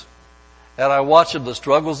tithe is. And I watch them, the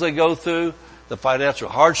struggles they go through, the financial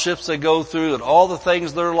hardships they go through, and all the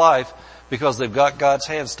things in their life, because they've got God's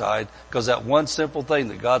hands tied, because that one simple thing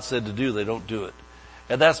that God said to do, they don't do it.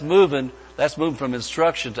 And that's moving from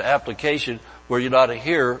instruction to application, where you're not a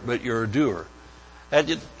hearer, but you're a doer.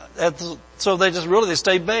 And so they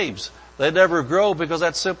stay babes. They never grow because of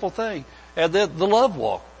that simple thing. And then the love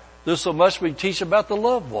walk. There's so much we teach about the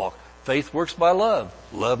love walk. Faith works by love.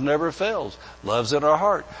 Love never fails. Love's in our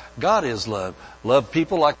heart. God is love. Love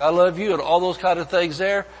people like I love you, and all those kind of things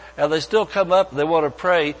there. And they still come up and they want to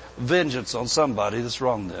pray vengeance on somebody that's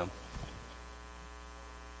wronged them.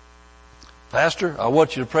 Pastor, I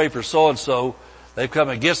want you to pray for so-and-so. They've come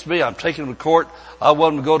against me. I'm taking them to court. I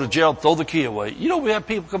want them to go to jail and throw the key away. You know, we have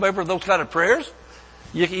people come over with those kind of prayers.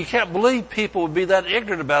 You can't believe people would be that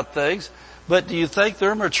ignorant about things. But do you think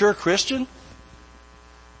they're a mature Christian?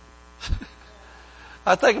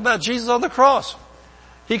 I think about Jesus on the cross.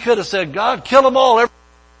 He could have said, God, kill them all.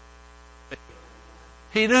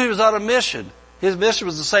 He knew he was on a mission. His mission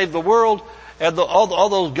was to save the world. And all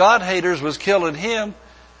those God haters was killing him,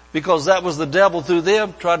 because that was the devil through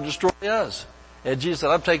them trying to destroy us. And Jesus said,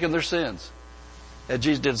 I'm taking their sins. And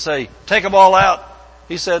Jesus didn't say, take them all out.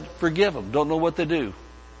 He said, forgive them. Don't know what they do.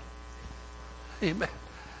 Amen.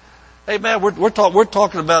 Amen. We're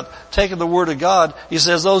talking about taking the Word of God. He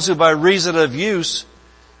says, those who by reason of use,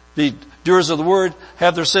 the doers of the Word,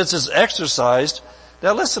 have their senses exercised.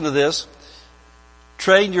 Now listen to this.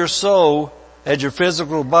 Train your soul and your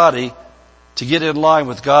physical body to get in line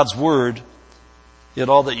with God's Word in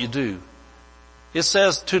all that you do. It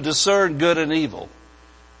says to discern good and evil.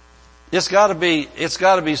 It's gotta be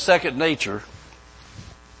second nature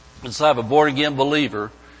inside of a born again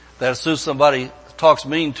believer, that as soon as somebody talks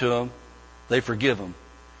mean to them, they forgive them.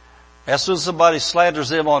 As soon as somebody slanders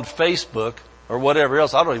them on Facebook or whatever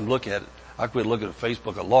else, I don't even look at it. I quit looking at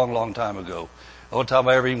Facebook a long, long time ago. The only time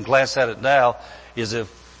I ever even glance at it now is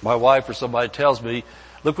if my wife or somebody tells me,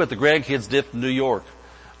 look what the grandkids did from New York.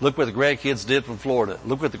 Look what the grandkids did from Florida.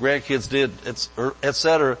 Look what the grandkids did, et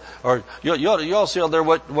cetera. Or you all see on there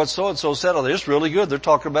what so-and-so said on there. It's really good. They're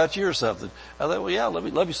talking about you or something. I thought, well, yeah, let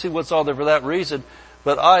me see what's on there for that reason.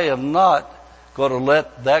 But I am not going to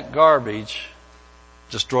let that garbage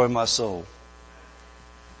destroy my soul.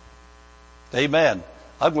 Amen.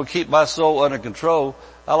 I'm going to keep my soul under control.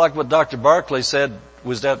 I like what Dr. Barclay said,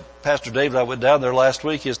 was that Pastor David, I went down there last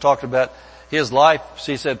week, he was talking about his life.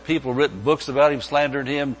 He said people written books about him, slandering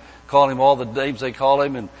him, calling him all the names they call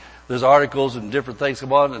him, and there's articles and different things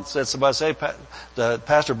come on, and said somebody say,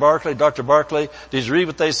 Pastor Barclay, Dr. Barclay, did you read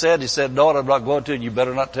what they said? He said, no, and I'm not going to, and you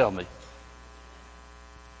better not tell me.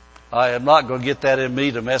 I am not going to get that in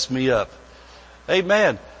me to mess me up.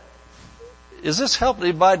 Amen. Is this helping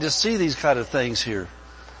anybody to see these kind of things here?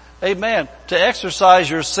 Amen. To exercise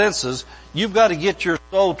your senses, you've got to get your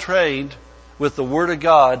soul trained with the Word of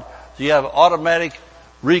God. So you have automatic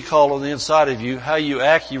recall on the inside of you. How you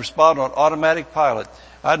act, you respond on automatic pilot.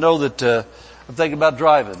 I know that I'm thinking about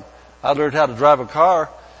driving. I learned how to drive a car,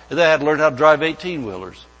 and then I had to learn how to drive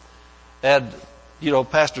 18-wheelers. And, you know,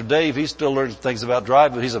 Pastor Dave, he's still learning things about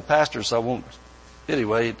driving. He's a pastor, so I won't.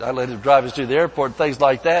 Anyway, I let him drive us to the airport and things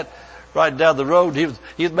like that. Riding down the road, he was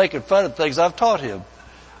making fun of things I've taught him.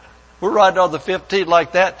 We're riding on the 15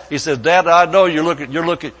 like that. He says, Dad, I know you're looking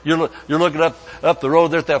up the road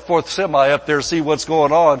there at that fourth semi up there to see what's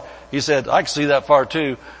going on. He said, I can see that far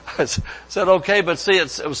too. I said, okay, but see,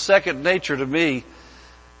 it was second nature to me.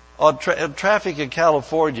 On traffic in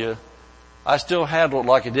California, I still handle it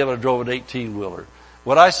like I did when I drove an 18-wheeler.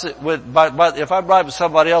 If I'm driving,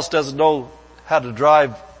 somebody else doesn't know how to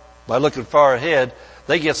drive by looking far ahead,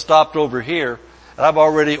 they get stopped over here. And I'm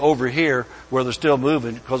already over here where they're still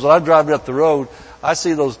moving. Because when I'm driving up the road, I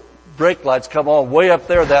see those brake lights come on way up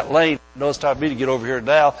there, that lane. No, it's time for me to get over here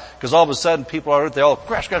now. Because all of a sudden people are, they all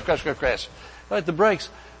crash. Like the brakes.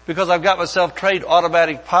 Because I've got myself trained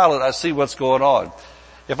automatic pilot, I see what's going on.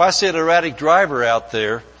 If I see an erratic driver out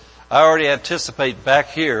there, I already anticipate back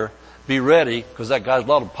here, be ready, because that guy's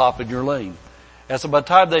allowed to pop in your lane. And so by the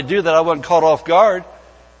time they do that, I wasn't caught off guard.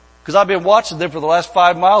 Because I've been watching them for the last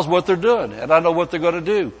 5 miles, what they're doing, and I know what they're going to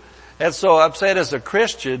do. And so I'm saying as a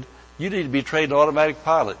Christian, you need to be trained in automatic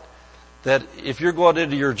pilot. That if you're going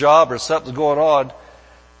into your job or something's going on,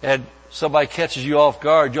 and somebody catches you off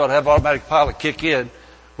guard, you ought to have automatic pilot kick in.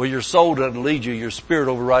 Well, your soul doesn't lead you. Your spirit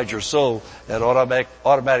overrides your soul. That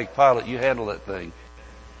automatic pilot, you handle that thing.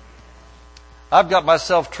 I've got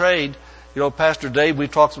myself trained. You know, Pastor Dave,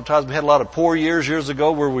 we've talked sometimes, we had a lot of poor years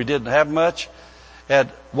ago where we didn't have much. And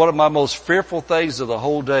one of my most fearful things of the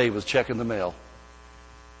whole day was checking the mail.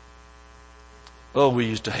 Oh, we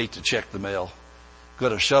used to hate to check the mail.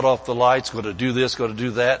 Going to shut off the lights, going to do this, going to do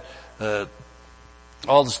that.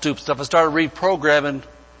 All the stupid stuff. I started reprogramming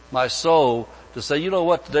my soul to say, you know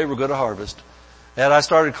what, today we're going to harvest. And we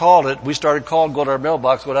started calling, go to our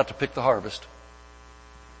mailbox, going out to pick the harvest.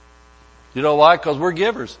 You know why? Because we're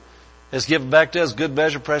givers. It's given back to us, good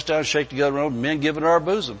measure, pressed down, shake together, men giving our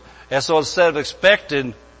bosom. And so instead of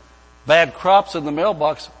expecting bad crops in the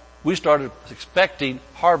mailbox, we started expecting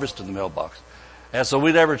harvest in the mailbox. And so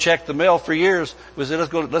we never checked the mail for years. We said,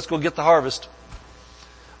 let's go get the harvest.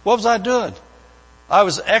 What was I doing? I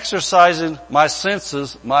was exercising my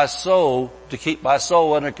senses, my soul, to keep my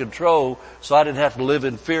soul under control so I didn't have to live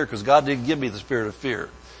in fear, because God didn't give me the spirit of fear.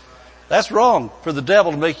 That's wrong for the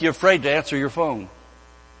devil to make you afraid to answer your phone.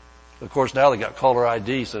 Of course, now they got caller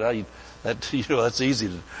ID, so now that's easy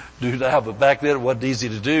to do now. But back then it wasn't easy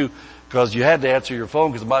to do because you had to answer your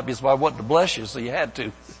phone because it might be somebody wanting to bless you, so you had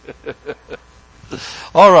to.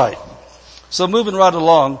 All right. So moving right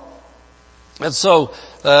along. And so,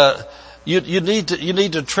 you need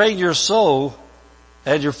to train your soul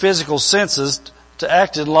and your physical senses to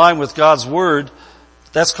act in line with God's Word.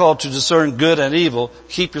 That's called to discern good and evil.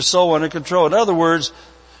 Keep your soul under control. In other words,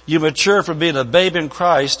 you mature from being a babe in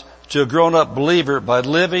Christ to a grown-up believer by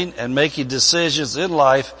living and making decisions in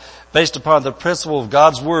life based upon the principle of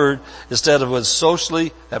God's Word instead of what's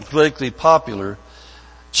socially and politically popular.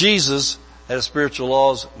 Jesus and his spiritual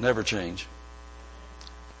laws never change.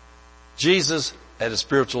 Jesus and his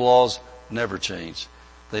spiritual laws never change.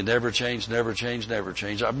 They never change, never change, never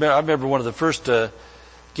change. I remember one of the first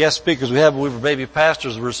guest speakers we had when we were baby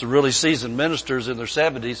pastors were some really seasoned ministers in their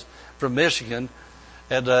 70s from Michigan.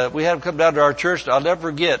 And we had them come down to our church. I'll never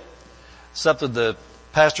forget something the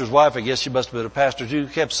pastor's wife, I guess she must have been a pastor too,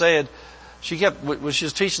 kept saying. When she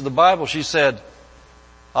was teaching the Bible, she said,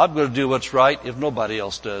 I'm going to do what's right if nobody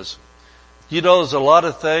else does. You know, there's a lot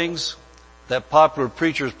of things that popular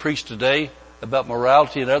preachers preach today about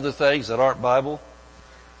morality and other things that aren't Bible.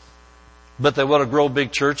 But they want to grow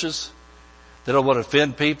big churches. They don't want to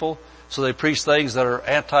offend people. So they preach things that are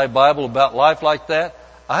anti-Bible about life like that.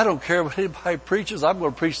 I don't care what anybody preaches. I'm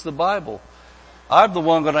going to preach the Bible. I'm the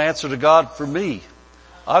one going to answer to God for me.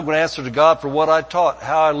 I'm going to answer to God for what I taught,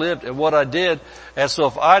 how I lived, and what I did. And so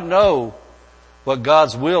if I know what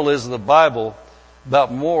God's will is in the Bible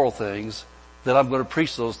about moral things, then I'm going to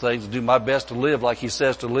preach those things and do my best to live like He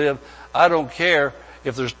says to live. I don't care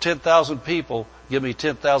if there's 10,000 people give me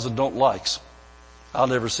 10,000 don't likes. I'll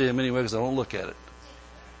never see them anyway because I don't look at it.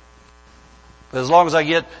 But as long as I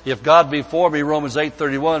get, if God be for me, Romans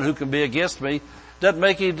 8:31, who can be against me, doesn't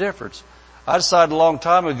make any difference. I decided a long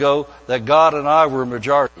time ago that God and I were a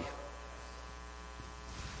majority.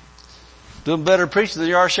 Doing better preaching than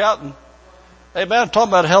you are shouting. Hey man, I'm talking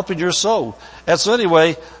about helping your soul. And so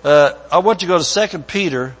anyway, I want you to go to 2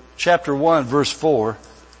 Peter chapter 1 verse 4.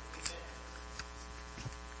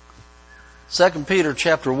 2 Peter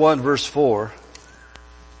chapter 1 verse 4.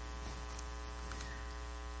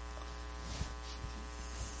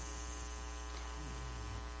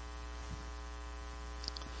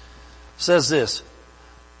 Says this,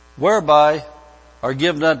 whereby are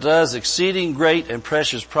given unto us exceeding great and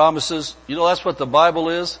precious promises. You know, that's what the Bible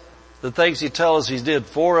is. The things He tells us He did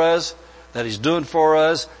for us, that He's doing for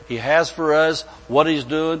us, He has for us, what He's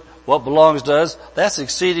doing, what belongs to us. That's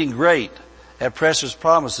exceeding great and precious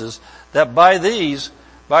promises, that by these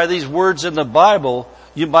words in the Bible,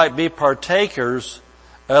 you might be partakers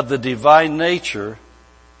of the divine nature.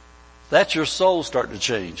 That's your soul starting to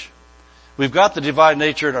change. We've got the divine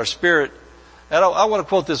nature in our spirit. And I want to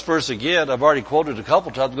quote this verse again. I've already quoted it a couple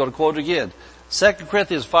times. I'm going to quote it again. 2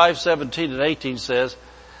 Corinthians 5:17 and 18 says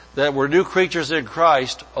that we're new creatures in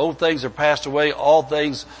Christ. Old things are passed away. All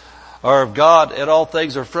things are of God and all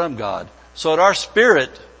things are from God. So in our spirit,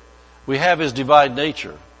 we have His divine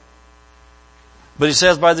nature. But He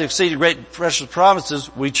says by the exceeding great and precious promises,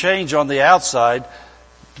 we change on the outside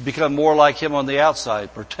to become more like Him on the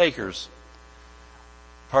outside. Partakers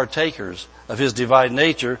of His divine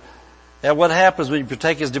nature. And what happens when you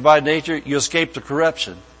partake His divine nature? You escape the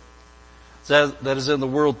corruption that is in the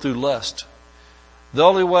world through lust. The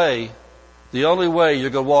only way you're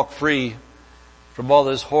going to walk free from all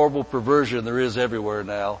this horrible perversion there is everywhere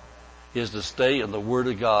now is to stay in the Word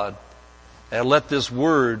of God and let this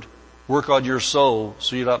Word work on your soul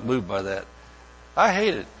so you're not moved by that. I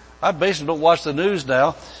hate it. I basically don't watch the news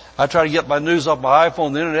now. I try to get my news off my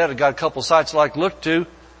iPhone, the internet. I've got a couple sites I like to look to.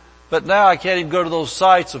 But now I can't even go to those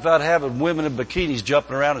sites without having women in bikinis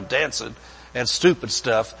jumping around and dancing and stupid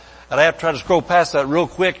stuff. And I have to try to scroll past that real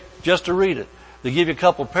quick just to read it. They give you a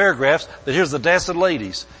couple paragraphs that here's the dancing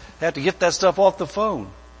ladies. You have to get that stuff off the phone.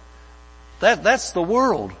 That's the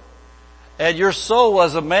world. And your soul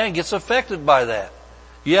as a man gets affected by that.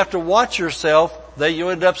 You have to watch yourself that you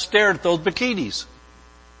end up staring at those bikinis.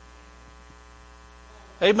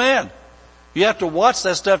 Amen. You have to watch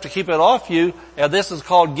that stuff to keep it off you, and this is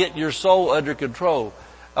called getting your soul under control.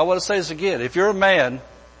 I want to say this again. If you're a man,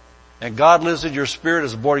 and God lives in your spirit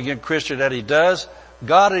as a born-again Christian, that He does,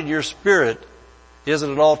 God in your spirit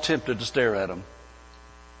isn't at all tempted to stare at Him.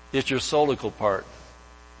 It's your soulical part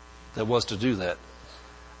that wants to do that.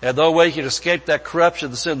 And the only way you can escape that corruption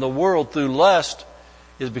that's in the world through lust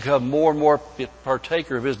is become more and more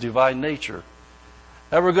partaker of His divine nature.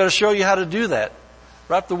 And we're going to show you how to do that.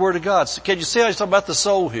 Right, the Word of God. So can you see how He's talking about the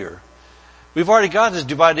soul here? We've already got His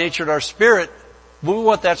divine nature in our spirit, but we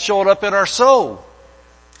want that showing up in our soul.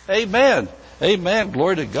 Amen. Amen.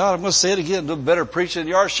 Glory to God. I'm going to say it again. Do better preaching than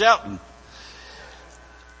you are shouting.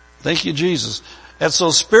 Thank you, Jesus. And so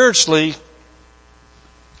spiritually,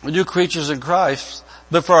 we're new creatures in Christ,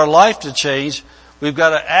 but for our life to change, we've got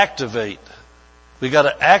to activate. We've got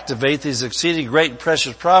to activate these exceeding great and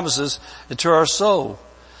precious promises into our soul.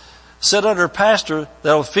 Sit under a pastor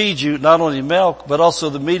that will feed you not only milk, but also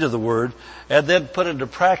the meat of the Word, and then put into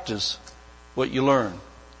practice what you learn.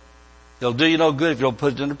 It'll do you no good if you don't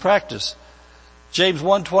put it into practice. James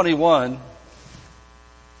 1:21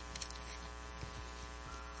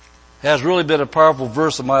 has really been a powerful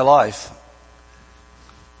verse in my life.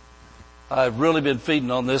 I've really been feeding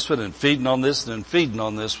on this one and feeding on this one and feeding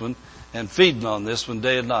on this one and feeding on this one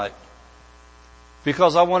day and night.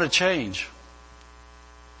 Because I want to change.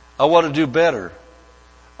 I want to do better.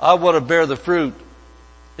 I want to bear the fruit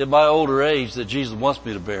in my older age that Jesus wants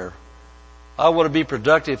me to bear. I want to be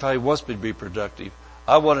productive how He wants me to be productive.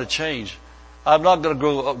 I want to change. I'm not going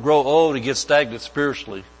to grow old and get stagnant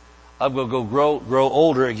spiritually. I'm going to grow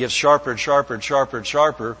older and get sharper and sharper and sharper and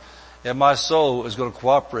sharper, and my soul is going to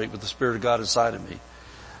cooperate with the Spirit of God inside of me.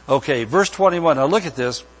 Okay, verse 21. Now look at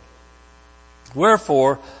this.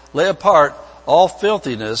 Wherefore, lay apart all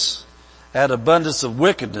filthiness and abundance of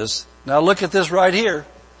wickedness. Now look at this right here.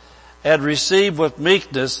 And receive with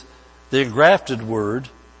meekness the engrafted word,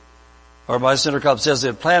 or my center copy says the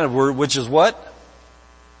implanted word, which is what?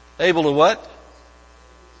 Able to what?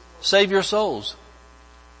 Save your souls.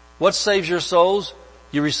 What saves your souls?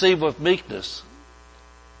 You receive with meekness.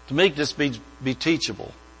 To meekness means be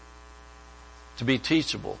teachable. To be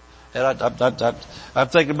teachable. And I'm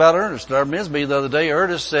thinking about Ernest. In our men's meeting the other day,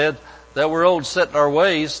 Ernest said that we're old set in our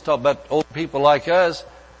ways, talk about old people like us,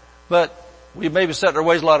 but we may be set in our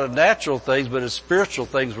ways a lot of natural things, but as spiritual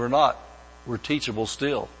things we're not. We're teachable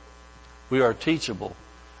still. We are teachable.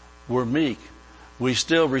 We're meek. We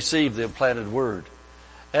still receive the implanted word.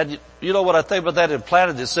 And you know what I think about that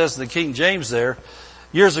implanted, it says in the King James there,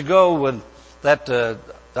 years ago when that,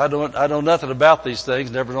 I know nothing about these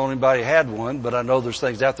things, never known anybody had one, but I know there's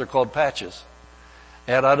things out there called patches.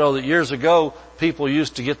 And I know that years ago, people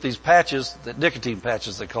used to get these patches, the nicotine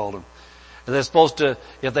patches they called them. And they're supposed to,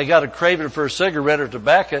 if they got a craving for a cigarette or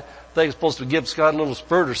tobacco, they're supposed to give Scott a little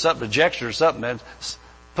spurt or something, injection or something, and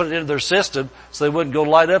put it into their system so they wouldn't go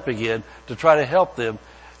light up again to try to help them.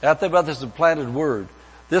 And I think about this implanted word.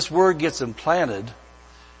 This word gets implanted,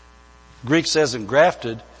 Greek says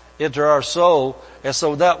engrafted, into our soul. And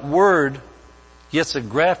so that word gets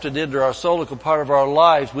engrafted into our soulical part of our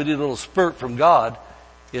lives. We need a little spurt from God.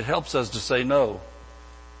 It helps us to say no.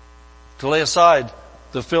 To lay aside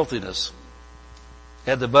the filthiness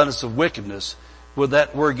and the abundance of wickedness when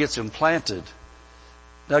that word gets implanted.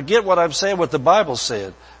 Now get what I'm saying, what the Bible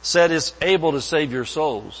said. Said it's able to save your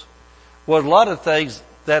souls. Well, a lot of things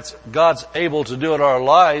that's God's able to do in our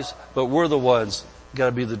lives, but we're the ones got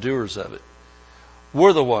to be the doers of it.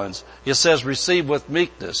 We're the ones. It says receive with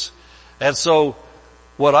meekness. And so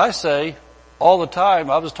what I say all the time,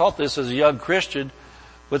 I was taught this as a young Christian,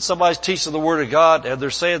 when somebody's teaching the Word of God and they're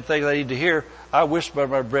saying things I need to hear, I whisper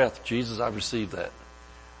by my breath, Jesus, I receive that.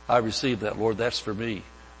 I receive that, Lord. That's for me.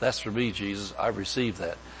 That's for me, Jesus. I receive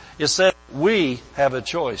that. It says we have a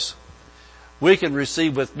choice. We can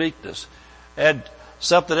receive with meekness. And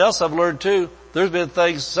something else I've learned too, there's been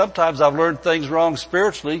things, sometimes I've learned things wrong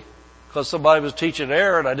spiritually because somebody was teaching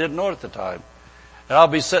error and I didn't know it at the time. And I'll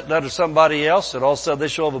be sitting under somebody else and all of a sudden they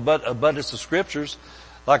show up abundance of scriptures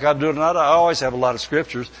like I'm doing tonight. I always have a lot of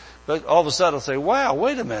scriptures, but all of a sudden I'll say, wow,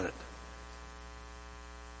 wait a minute.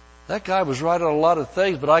 that guy was right on a lot of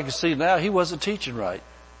things, but I can see now he wasn't teaching right.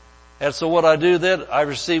 And so what I do then, I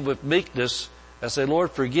receive with meekness. I say,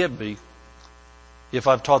 Lord, forgive me if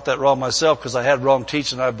I've taught that wrong myself because I had wrong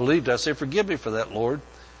teaching and I believed it. I say, forgive me for that, Lord.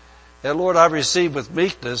 And Lord, I receive with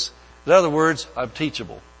meekness. In other words, I'm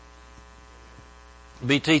teachable.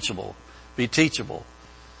 Be teachable. Be teachable.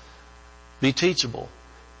 Be teachable.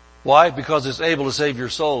 Why? Because it's able to save your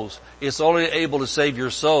souls. It's only able to save your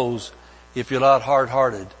souls if you're not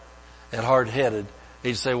hard-hearted and hard-headed. And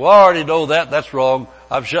you say, well, I already know that. That's wrong.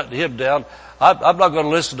 I'm shutting him down. I'm not going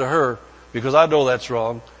to listen to her because I know that's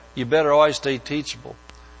wrong. You better always stay teachable.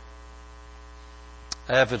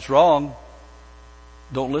 And if it's wrong,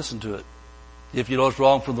 don't listen to it. If you know it's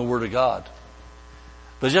wrong from the Word of God.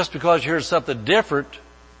 But just because you hear something different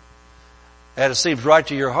and it seems right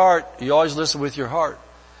to your heart, you always listen with your heart.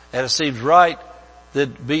 And it seems right,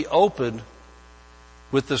 then be open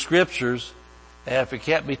with the Scriptures. And if it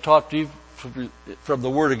can't be taught to you from the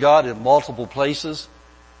Word of God in multiple places,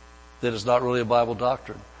 then it's not really a Bible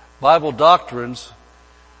doctrine. Bible doctrines,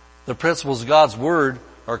 the principles of God's Word,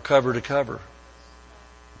 are cover to cover.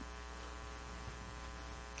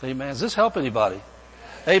 Amen. Does this help anybody?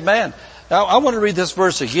 Amen. Now, I want to read this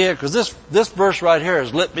verse again because this verse right here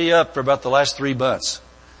has lit me up for about the last 3 months.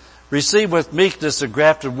 Receive with meekness the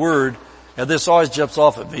grafted word, and this always jumps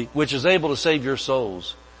off at me, which is able to save your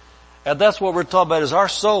souls. And that's what we're talking about is our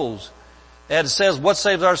souls. And it says, what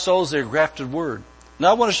saves our souls? The grafted word.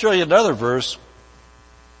 Now I want to show you another verse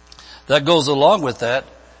that goes along with that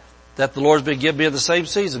the Lord's been giving me in the same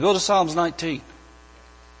season. Go to Psalms 19.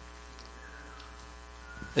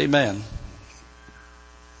 Amen.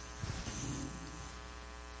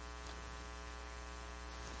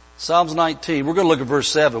 Psalms 19. We're going to look at verse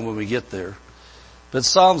 7 when we get there. But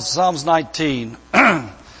Psalms 19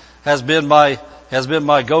 has been my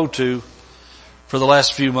go-to for the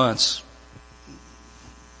last few months.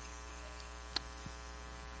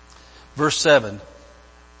 Verse 7.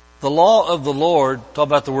 The law of the Lord, talking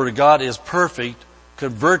about the Word of God, is perfect,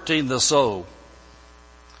 converting the soul.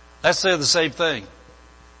 That's saying the same thing.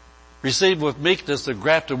 Receive with meekness the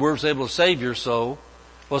grafted word is able to save your soul.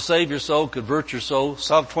 Well, save your soul, convert your soul.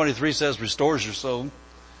 Psalm 23 says restores your soul.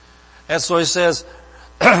 And so he says,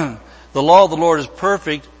 the law of the Lord is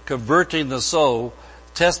perfect, converting the soul.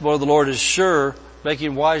 Testimony of the Lord is sure,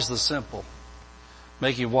 making wise the simple.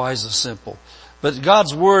 Making wise the simple. But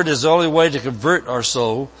God's Word is the only way to convert our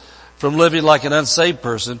soul from living like an unsaved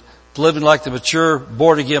person to living like the mature,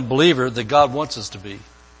 born-again believer that God wants us to be.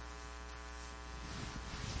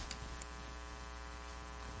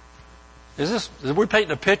 Is we painting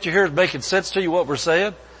a picture here? Is making sense to you what we're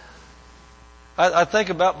saying? I think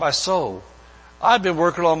about my soul. I've been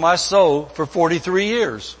working on my soul for 43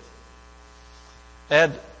 years.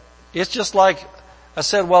 And it's just like I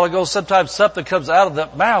said a while ago, sometimes something comes out of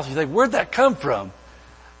that mouth. You think, where'd that come from?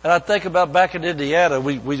 And I think about back in Indiana,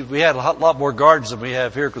 we had a lot more gardens than we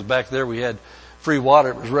have here because back there we had free water.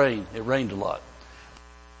 It was rain. It rained a lot.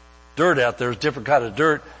 Dirt out there was different kind of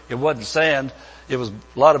dirt. It wasn't sand. A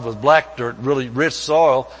lot of it was black dirt, really rich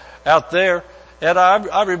soil out there. And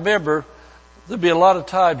I remember there'd be a lot of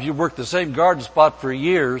times you work the same garden spot for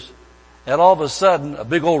years and all of a sudden a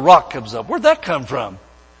big old rock comes up. Where'd that come from?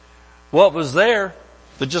 Well, it was there,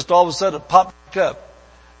 but just all of a sudden it popped up.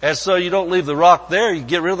 And so you don't leave the rock there, you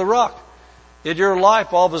get rid of the rock. In your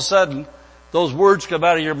life, all of a sudden, those words come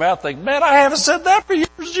out of your mouth, think, man, I haven't said that for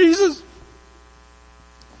years, Jesus.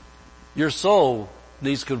 Your soul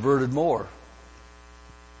needs converted more.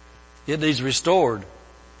 It needs restored,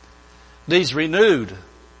 needs renewed,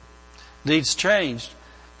 needs changed,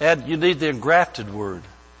 and you need the engrafted word.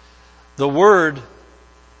 The word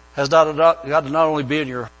has got to not only be in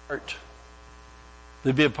your heart,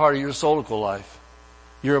 but be a part of your soulical life,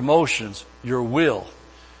 your emotions, your will.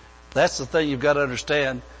 That's the thing you've got to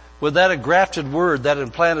understand. When that engrafted word, that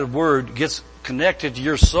implanted word gets connected to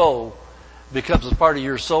your soul, becomes a part of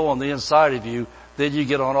your soul on the inside of you, then you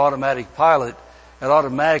get on automatic pilot. And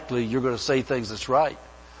automatically, you're going to say things that's right.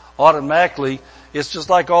 Automatically, it's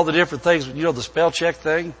just like all the different things, the spell check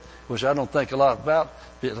thing, which I don't think a lot about.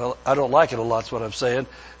 I don't like it a lot, is what I'm saying,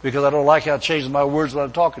 because I don't like how it changes my words when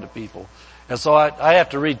I'm talking to people. And so I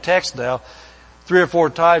have to read text now 3 or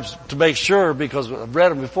 4 times to make sure, because I've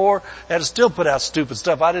read them before, and it still put out stupid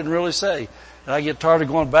stuff I didn't really say. And I get tired of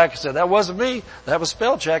going back and saying, that wasn't me. That was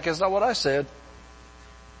spell check. That's not what I said.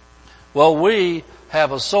 Well, we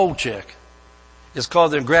have a soul check. It's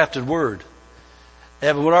called the engrafted word.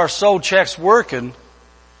 And when our soul check's working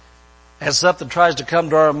and something tries to come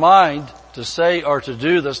to our mind to say or to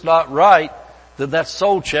do that's not right, then that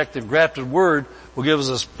soul check, the engrafted word, will give us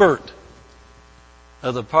a spurt.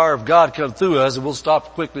 the power of God come through us, and we'll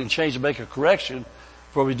stop quickly and change and make a correction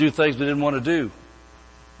before we do things we didn't want to do.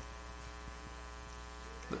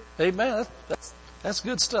 Amen. That's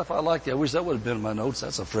good stuff. I like that. I wish that would have been in my notes.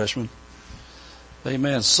 That's a freshman.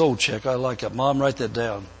 Amen. Soul check. I like that. Mom, write that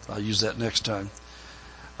down. I'll use that next time.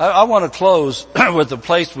 I want to close with the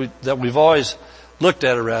place that we've always looked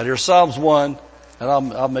at around here. Psalms 1, and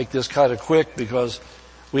I'll make this kind of quick because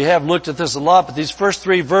we have looked at this a lot, but these first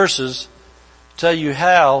 3 verses tell you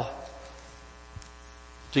how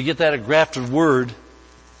to get that engrafted word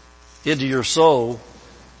into your soul.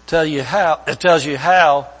 It tells you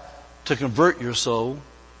how to convert your soul.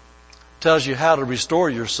 It tells you how to restore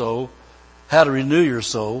your soul, how to renew your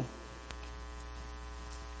soul.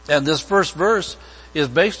 And this first verse is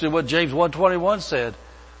basically what James 1:21 said.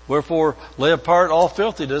 Wherefore lay apart all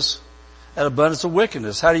filthiness and abundance of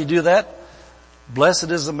wickedness. How do you do that? Blessed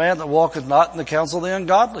is the man that walketh not in the counsel of the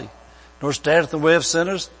ungodly, nor standeth in the way of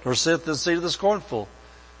sinners, nor sitteth in the seat of the scornful.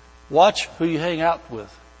 Watch who you hang out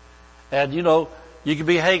with. And you can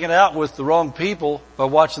be hanging out with the wrong people by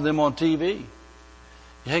watching them on TV.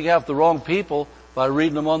 You hang out with the wrong people by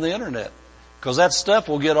reading them on the internet. Because that stuff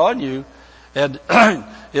will get on you, and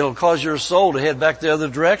it'll cause your soul to head back the other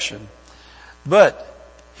direction. But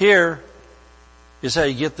here is how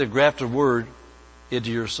you get the grafted word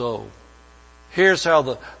into your soul. Here's how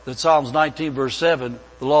the Psalms 19 verse 7,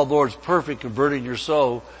 the law of the Lord is perfect, converting your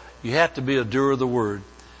soul. You have to be a doer of the word.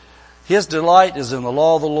 His delight is in the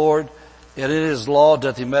law of the Lord, and in his law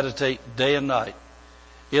doth he meditate day and night.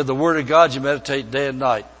 In the word of God you meditate day and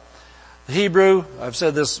night. The Hebrew, I've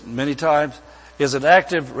said this many times, is an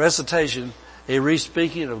active recitation, a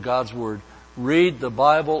re-speaking of God's word. Read the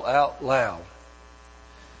Bible out loud.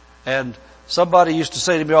 And somebody used to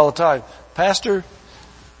say to me all the time, Pastor,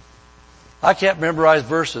 I can't memorize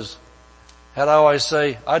verses. And I always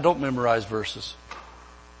say, I don't memorize verses.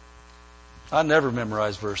 I never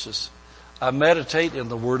memorize verses. I meditate in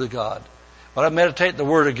the Word of God. When I meditate in the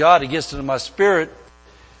Word of God, it gets into my spirit.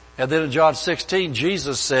 And then in John 16,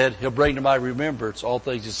 Jesus said, He'll bring to my remembrance all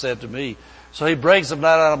things He said to me. So He brings them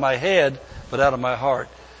not out of my head, but out of my heart.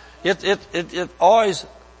 It always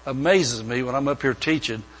amazes me when I'm up here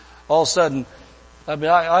teaching. All of a sudden,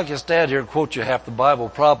 I can stand here and quote you half the Bible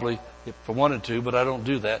probably if I wanted to, but I don't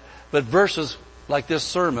do that. But verses like this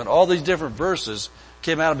sermon, all these different verses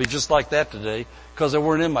came out of me just like that today because they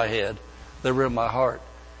weren't in my head. They were in my heart.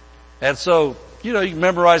 And so, you can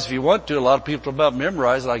memorize if you want to. A lot of people talk about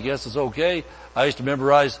memorizing. I guess it's okay. I used to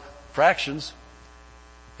memorize fractions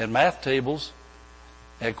and math tables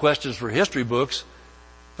and questions for history books.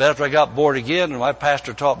 But after I got born again and my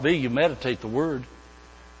pastor taught me, you meditate the Word.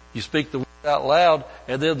 You speak the Word out loud,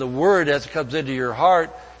 and then the Word, as it comes into your heart,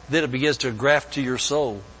 then it begins to graft to your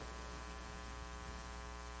soul.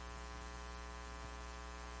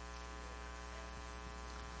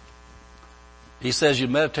 He says you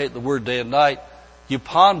meditate the Word day and night. You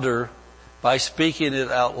ponder by speaking it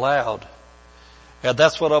out loud. And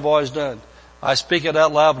that's what I've always done. I speak it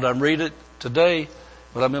out loud when I'm reading it today,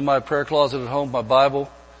 when I'm in my prayer closet at home, my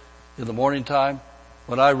Bible, in the morning time.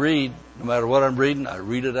 When I read, no matter what I'm reading, I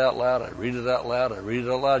read it out loud, I read it out loud, I read it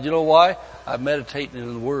out loud. You know why? I'm meditating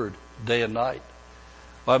in the Word day and night.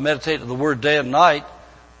 When I meditate in the Word day and night,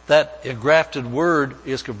 that engrafted Word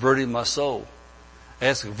is converting my soul.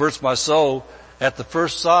 As it converts my soul, at the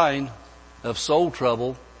first sign of soul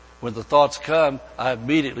trouble, when the thoughts come, I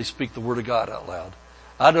immediately speak the Word of God out loud.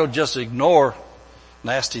 I don't just ignore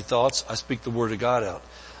nasty thoughts, I speak the Word of God out.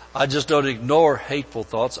 I just don't ignore hateful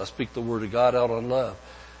thoughts, I speak the Word of God out on love.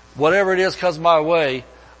 Whatever it is comes my way,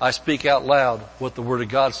 I speak out loud what the Word of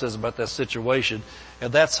God says about that situation.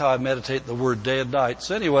 And that's how I meditate the Word day and night.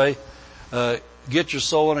 So anyway, get your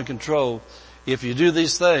soul under control. If you do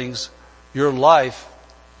these things, your life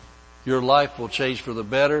will change for the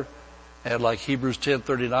better. And like Hebrews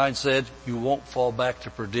 10:39 said, you won't fall back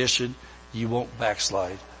to perdition. You won't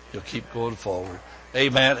backslide. You'll keep going forward.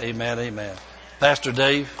 Amen, amen, amen. Pastor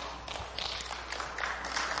Dave,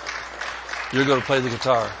 you're going to play the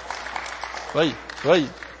guitar. Wait. Well,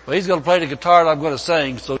 he's going to play the guitar and I'm going to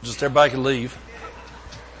sing, so just everybody can leave.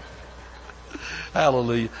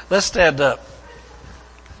 Hallelujah. Let's stand up.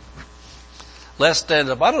 Let's stand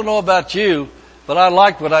up. I don't know about you, but I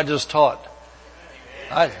liked what I just taught.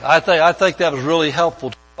 I think that was really helpful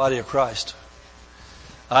to the body of Christ.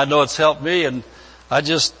 I know it's helped me, and I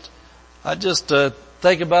just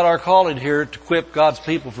think about our calling here to equip God's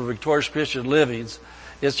people for victorious Christian livings.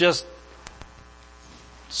 It's just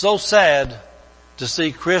so sad to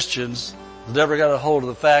see Christians that never got a hold of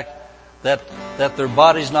the fact that their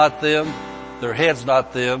body's not them, their head's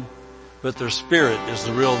not them, but their spirit is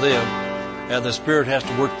the real them. and the Spirit has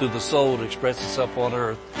to work through the soul to express itself on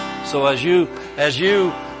earth. So as you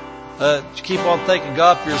keep on thanking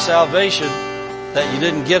God for your salvation, that you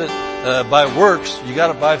didn't get it by works, you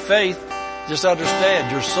got it by faith, just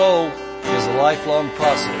understand your soul is a lifelong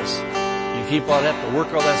process. You keep on having to work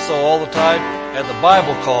on that soul all the time, and the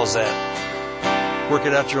Bible calls that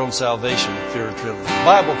working out your own salvation with fear and trembling. The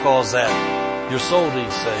Bible calls that your soul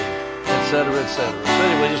needs saved, etc., etc. So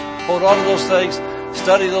anyway, just hold on to those things,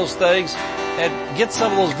 study those things, and get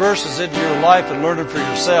some of those verses into your life and learn them for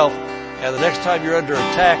yourself. And the next time you're under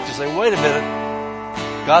attack, you say, wait a minute,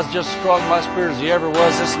 God's just as strong in my spirit as He ever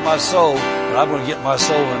was. This is my soul, and I'm going to get my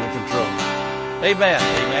soul under control. Amen,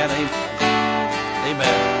 amen, amen,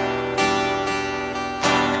 amen.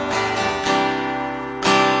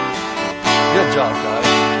 Good job, guys.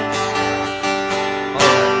 All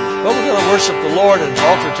right. Well, we're going to worship the Lord, and the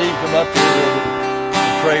altar team come up here where the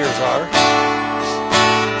prayers are.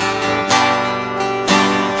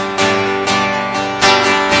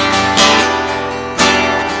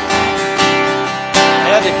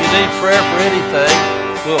 And if you need prayer for anything,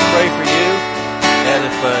 we'll pray for you. And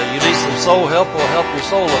if you need some soul help, we'll help your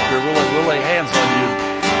soul up here. We'll lay hands on you.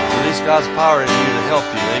 Release God's power in you to help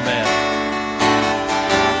you. Amen.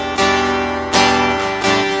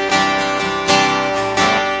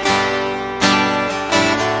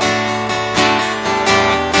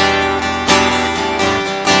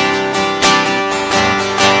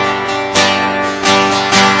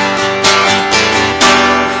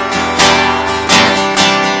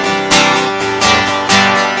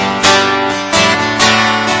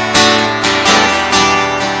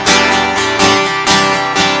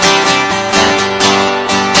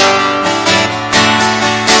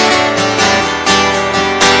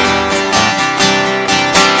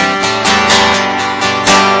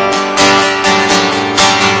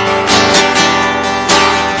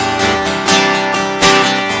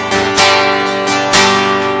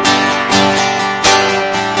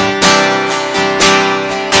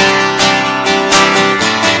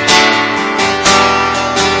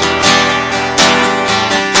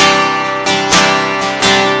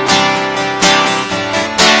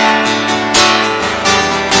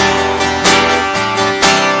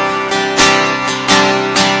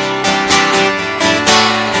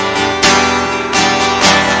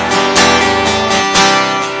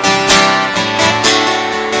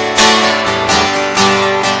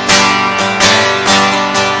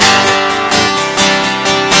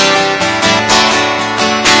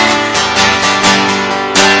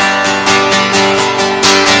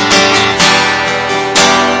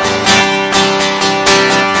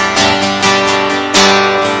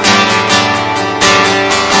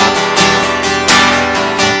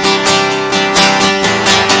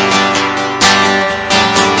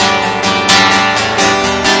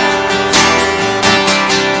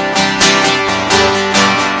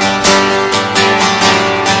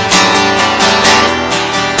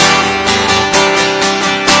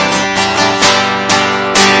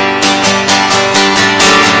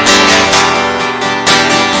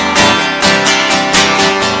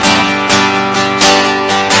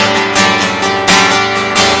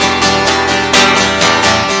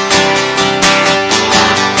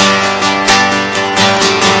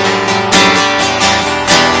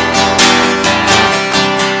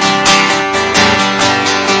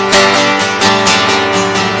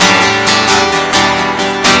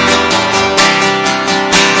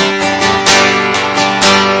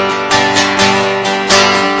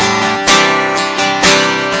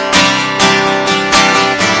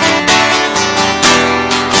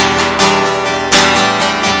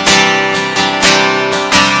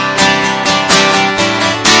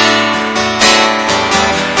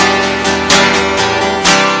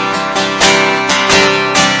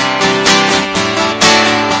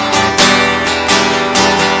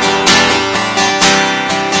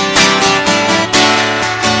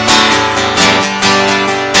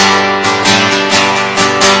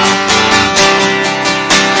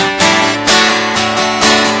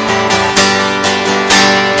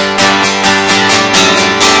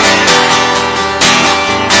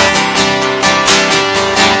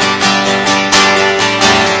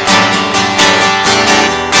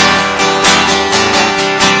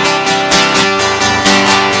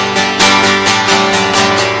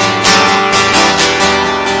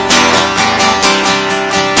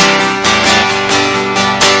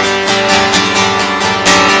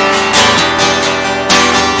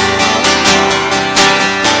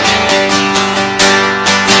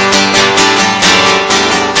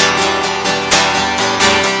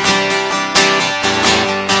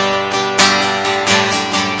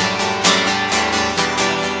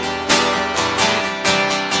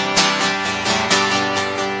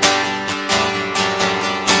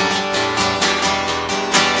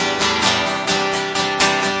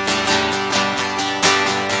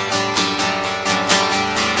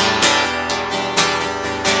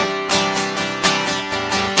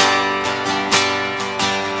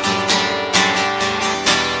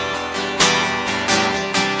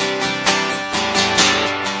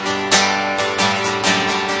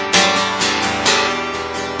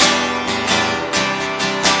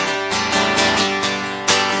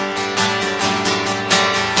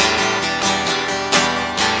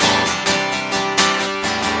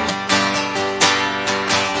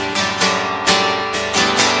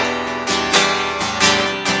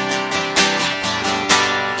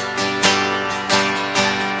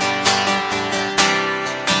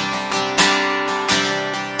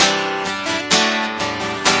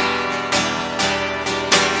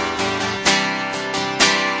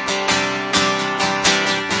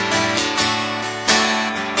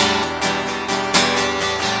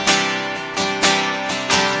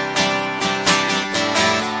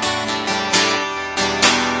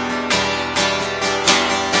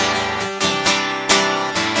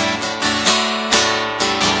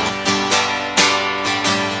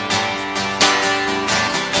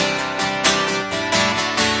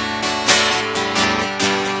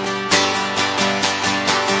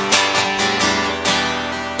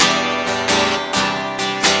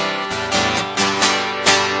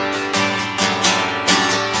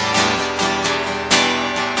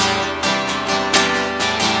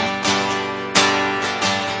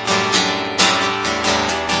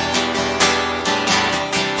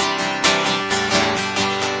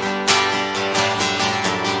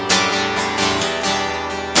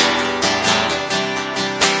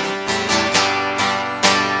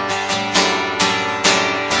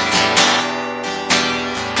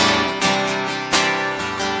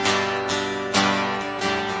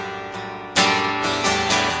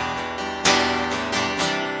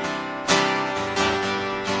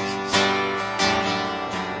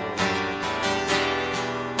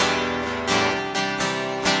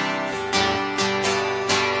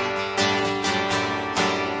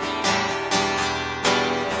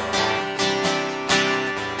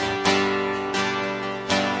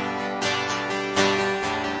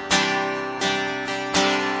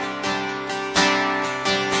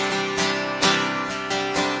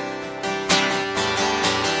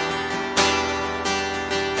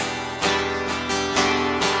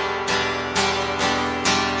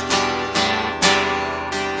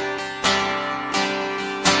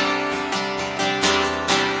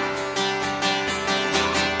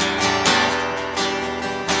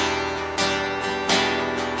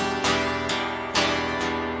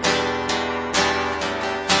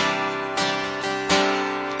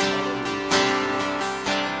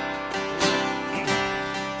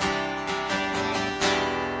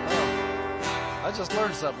 I just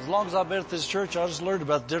learned something. As long as I've been at this church, I just learned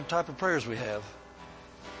about the different type of prayers we have.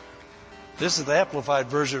 This is the amplified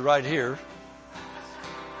version right here.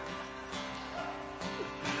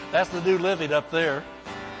 That's the New Living up there.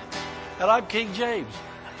 And I'm King James.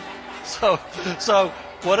 So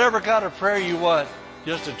whatever kind of prayer you want,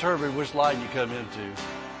 just determine which line you come into.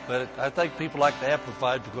 But I think people like the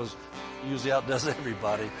amplified because it usually outdoes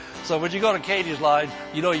everybody. So when you go to Katie's line,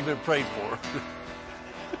 you know you've been prayed for.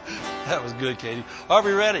 That was good, Katie. Are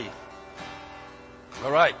we ready?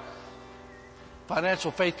 All right. Financial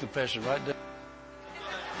faith confession, right?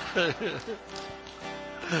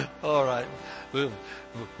 All right. We'll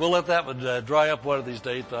let that one dry up one of these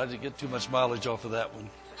days, but I didn't get too much mileage off of that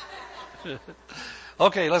one.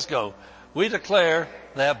 Okay, let's go. We declare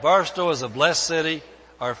that Barstow is a blessed city.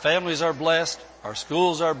 Our families are blessed. Our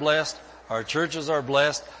schools are blessed. Our churches are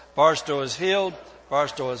blessed. Barstow is healed.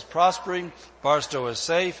 Barstow is prospering. Barstow is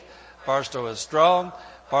safe. Barstow is strong.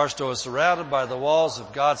 Barstow is surrounded by the walls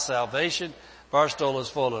of God's salvation. Barstow is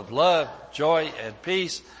full of love, joy, and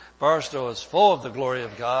peace. Barstow is full of the glory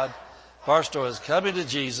of God. Barstow is coming to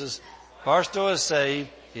Jesus. Barstow is saved.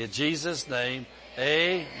 In Jesus' name,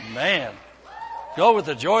 amen. Go with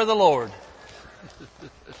the joy of the Lord.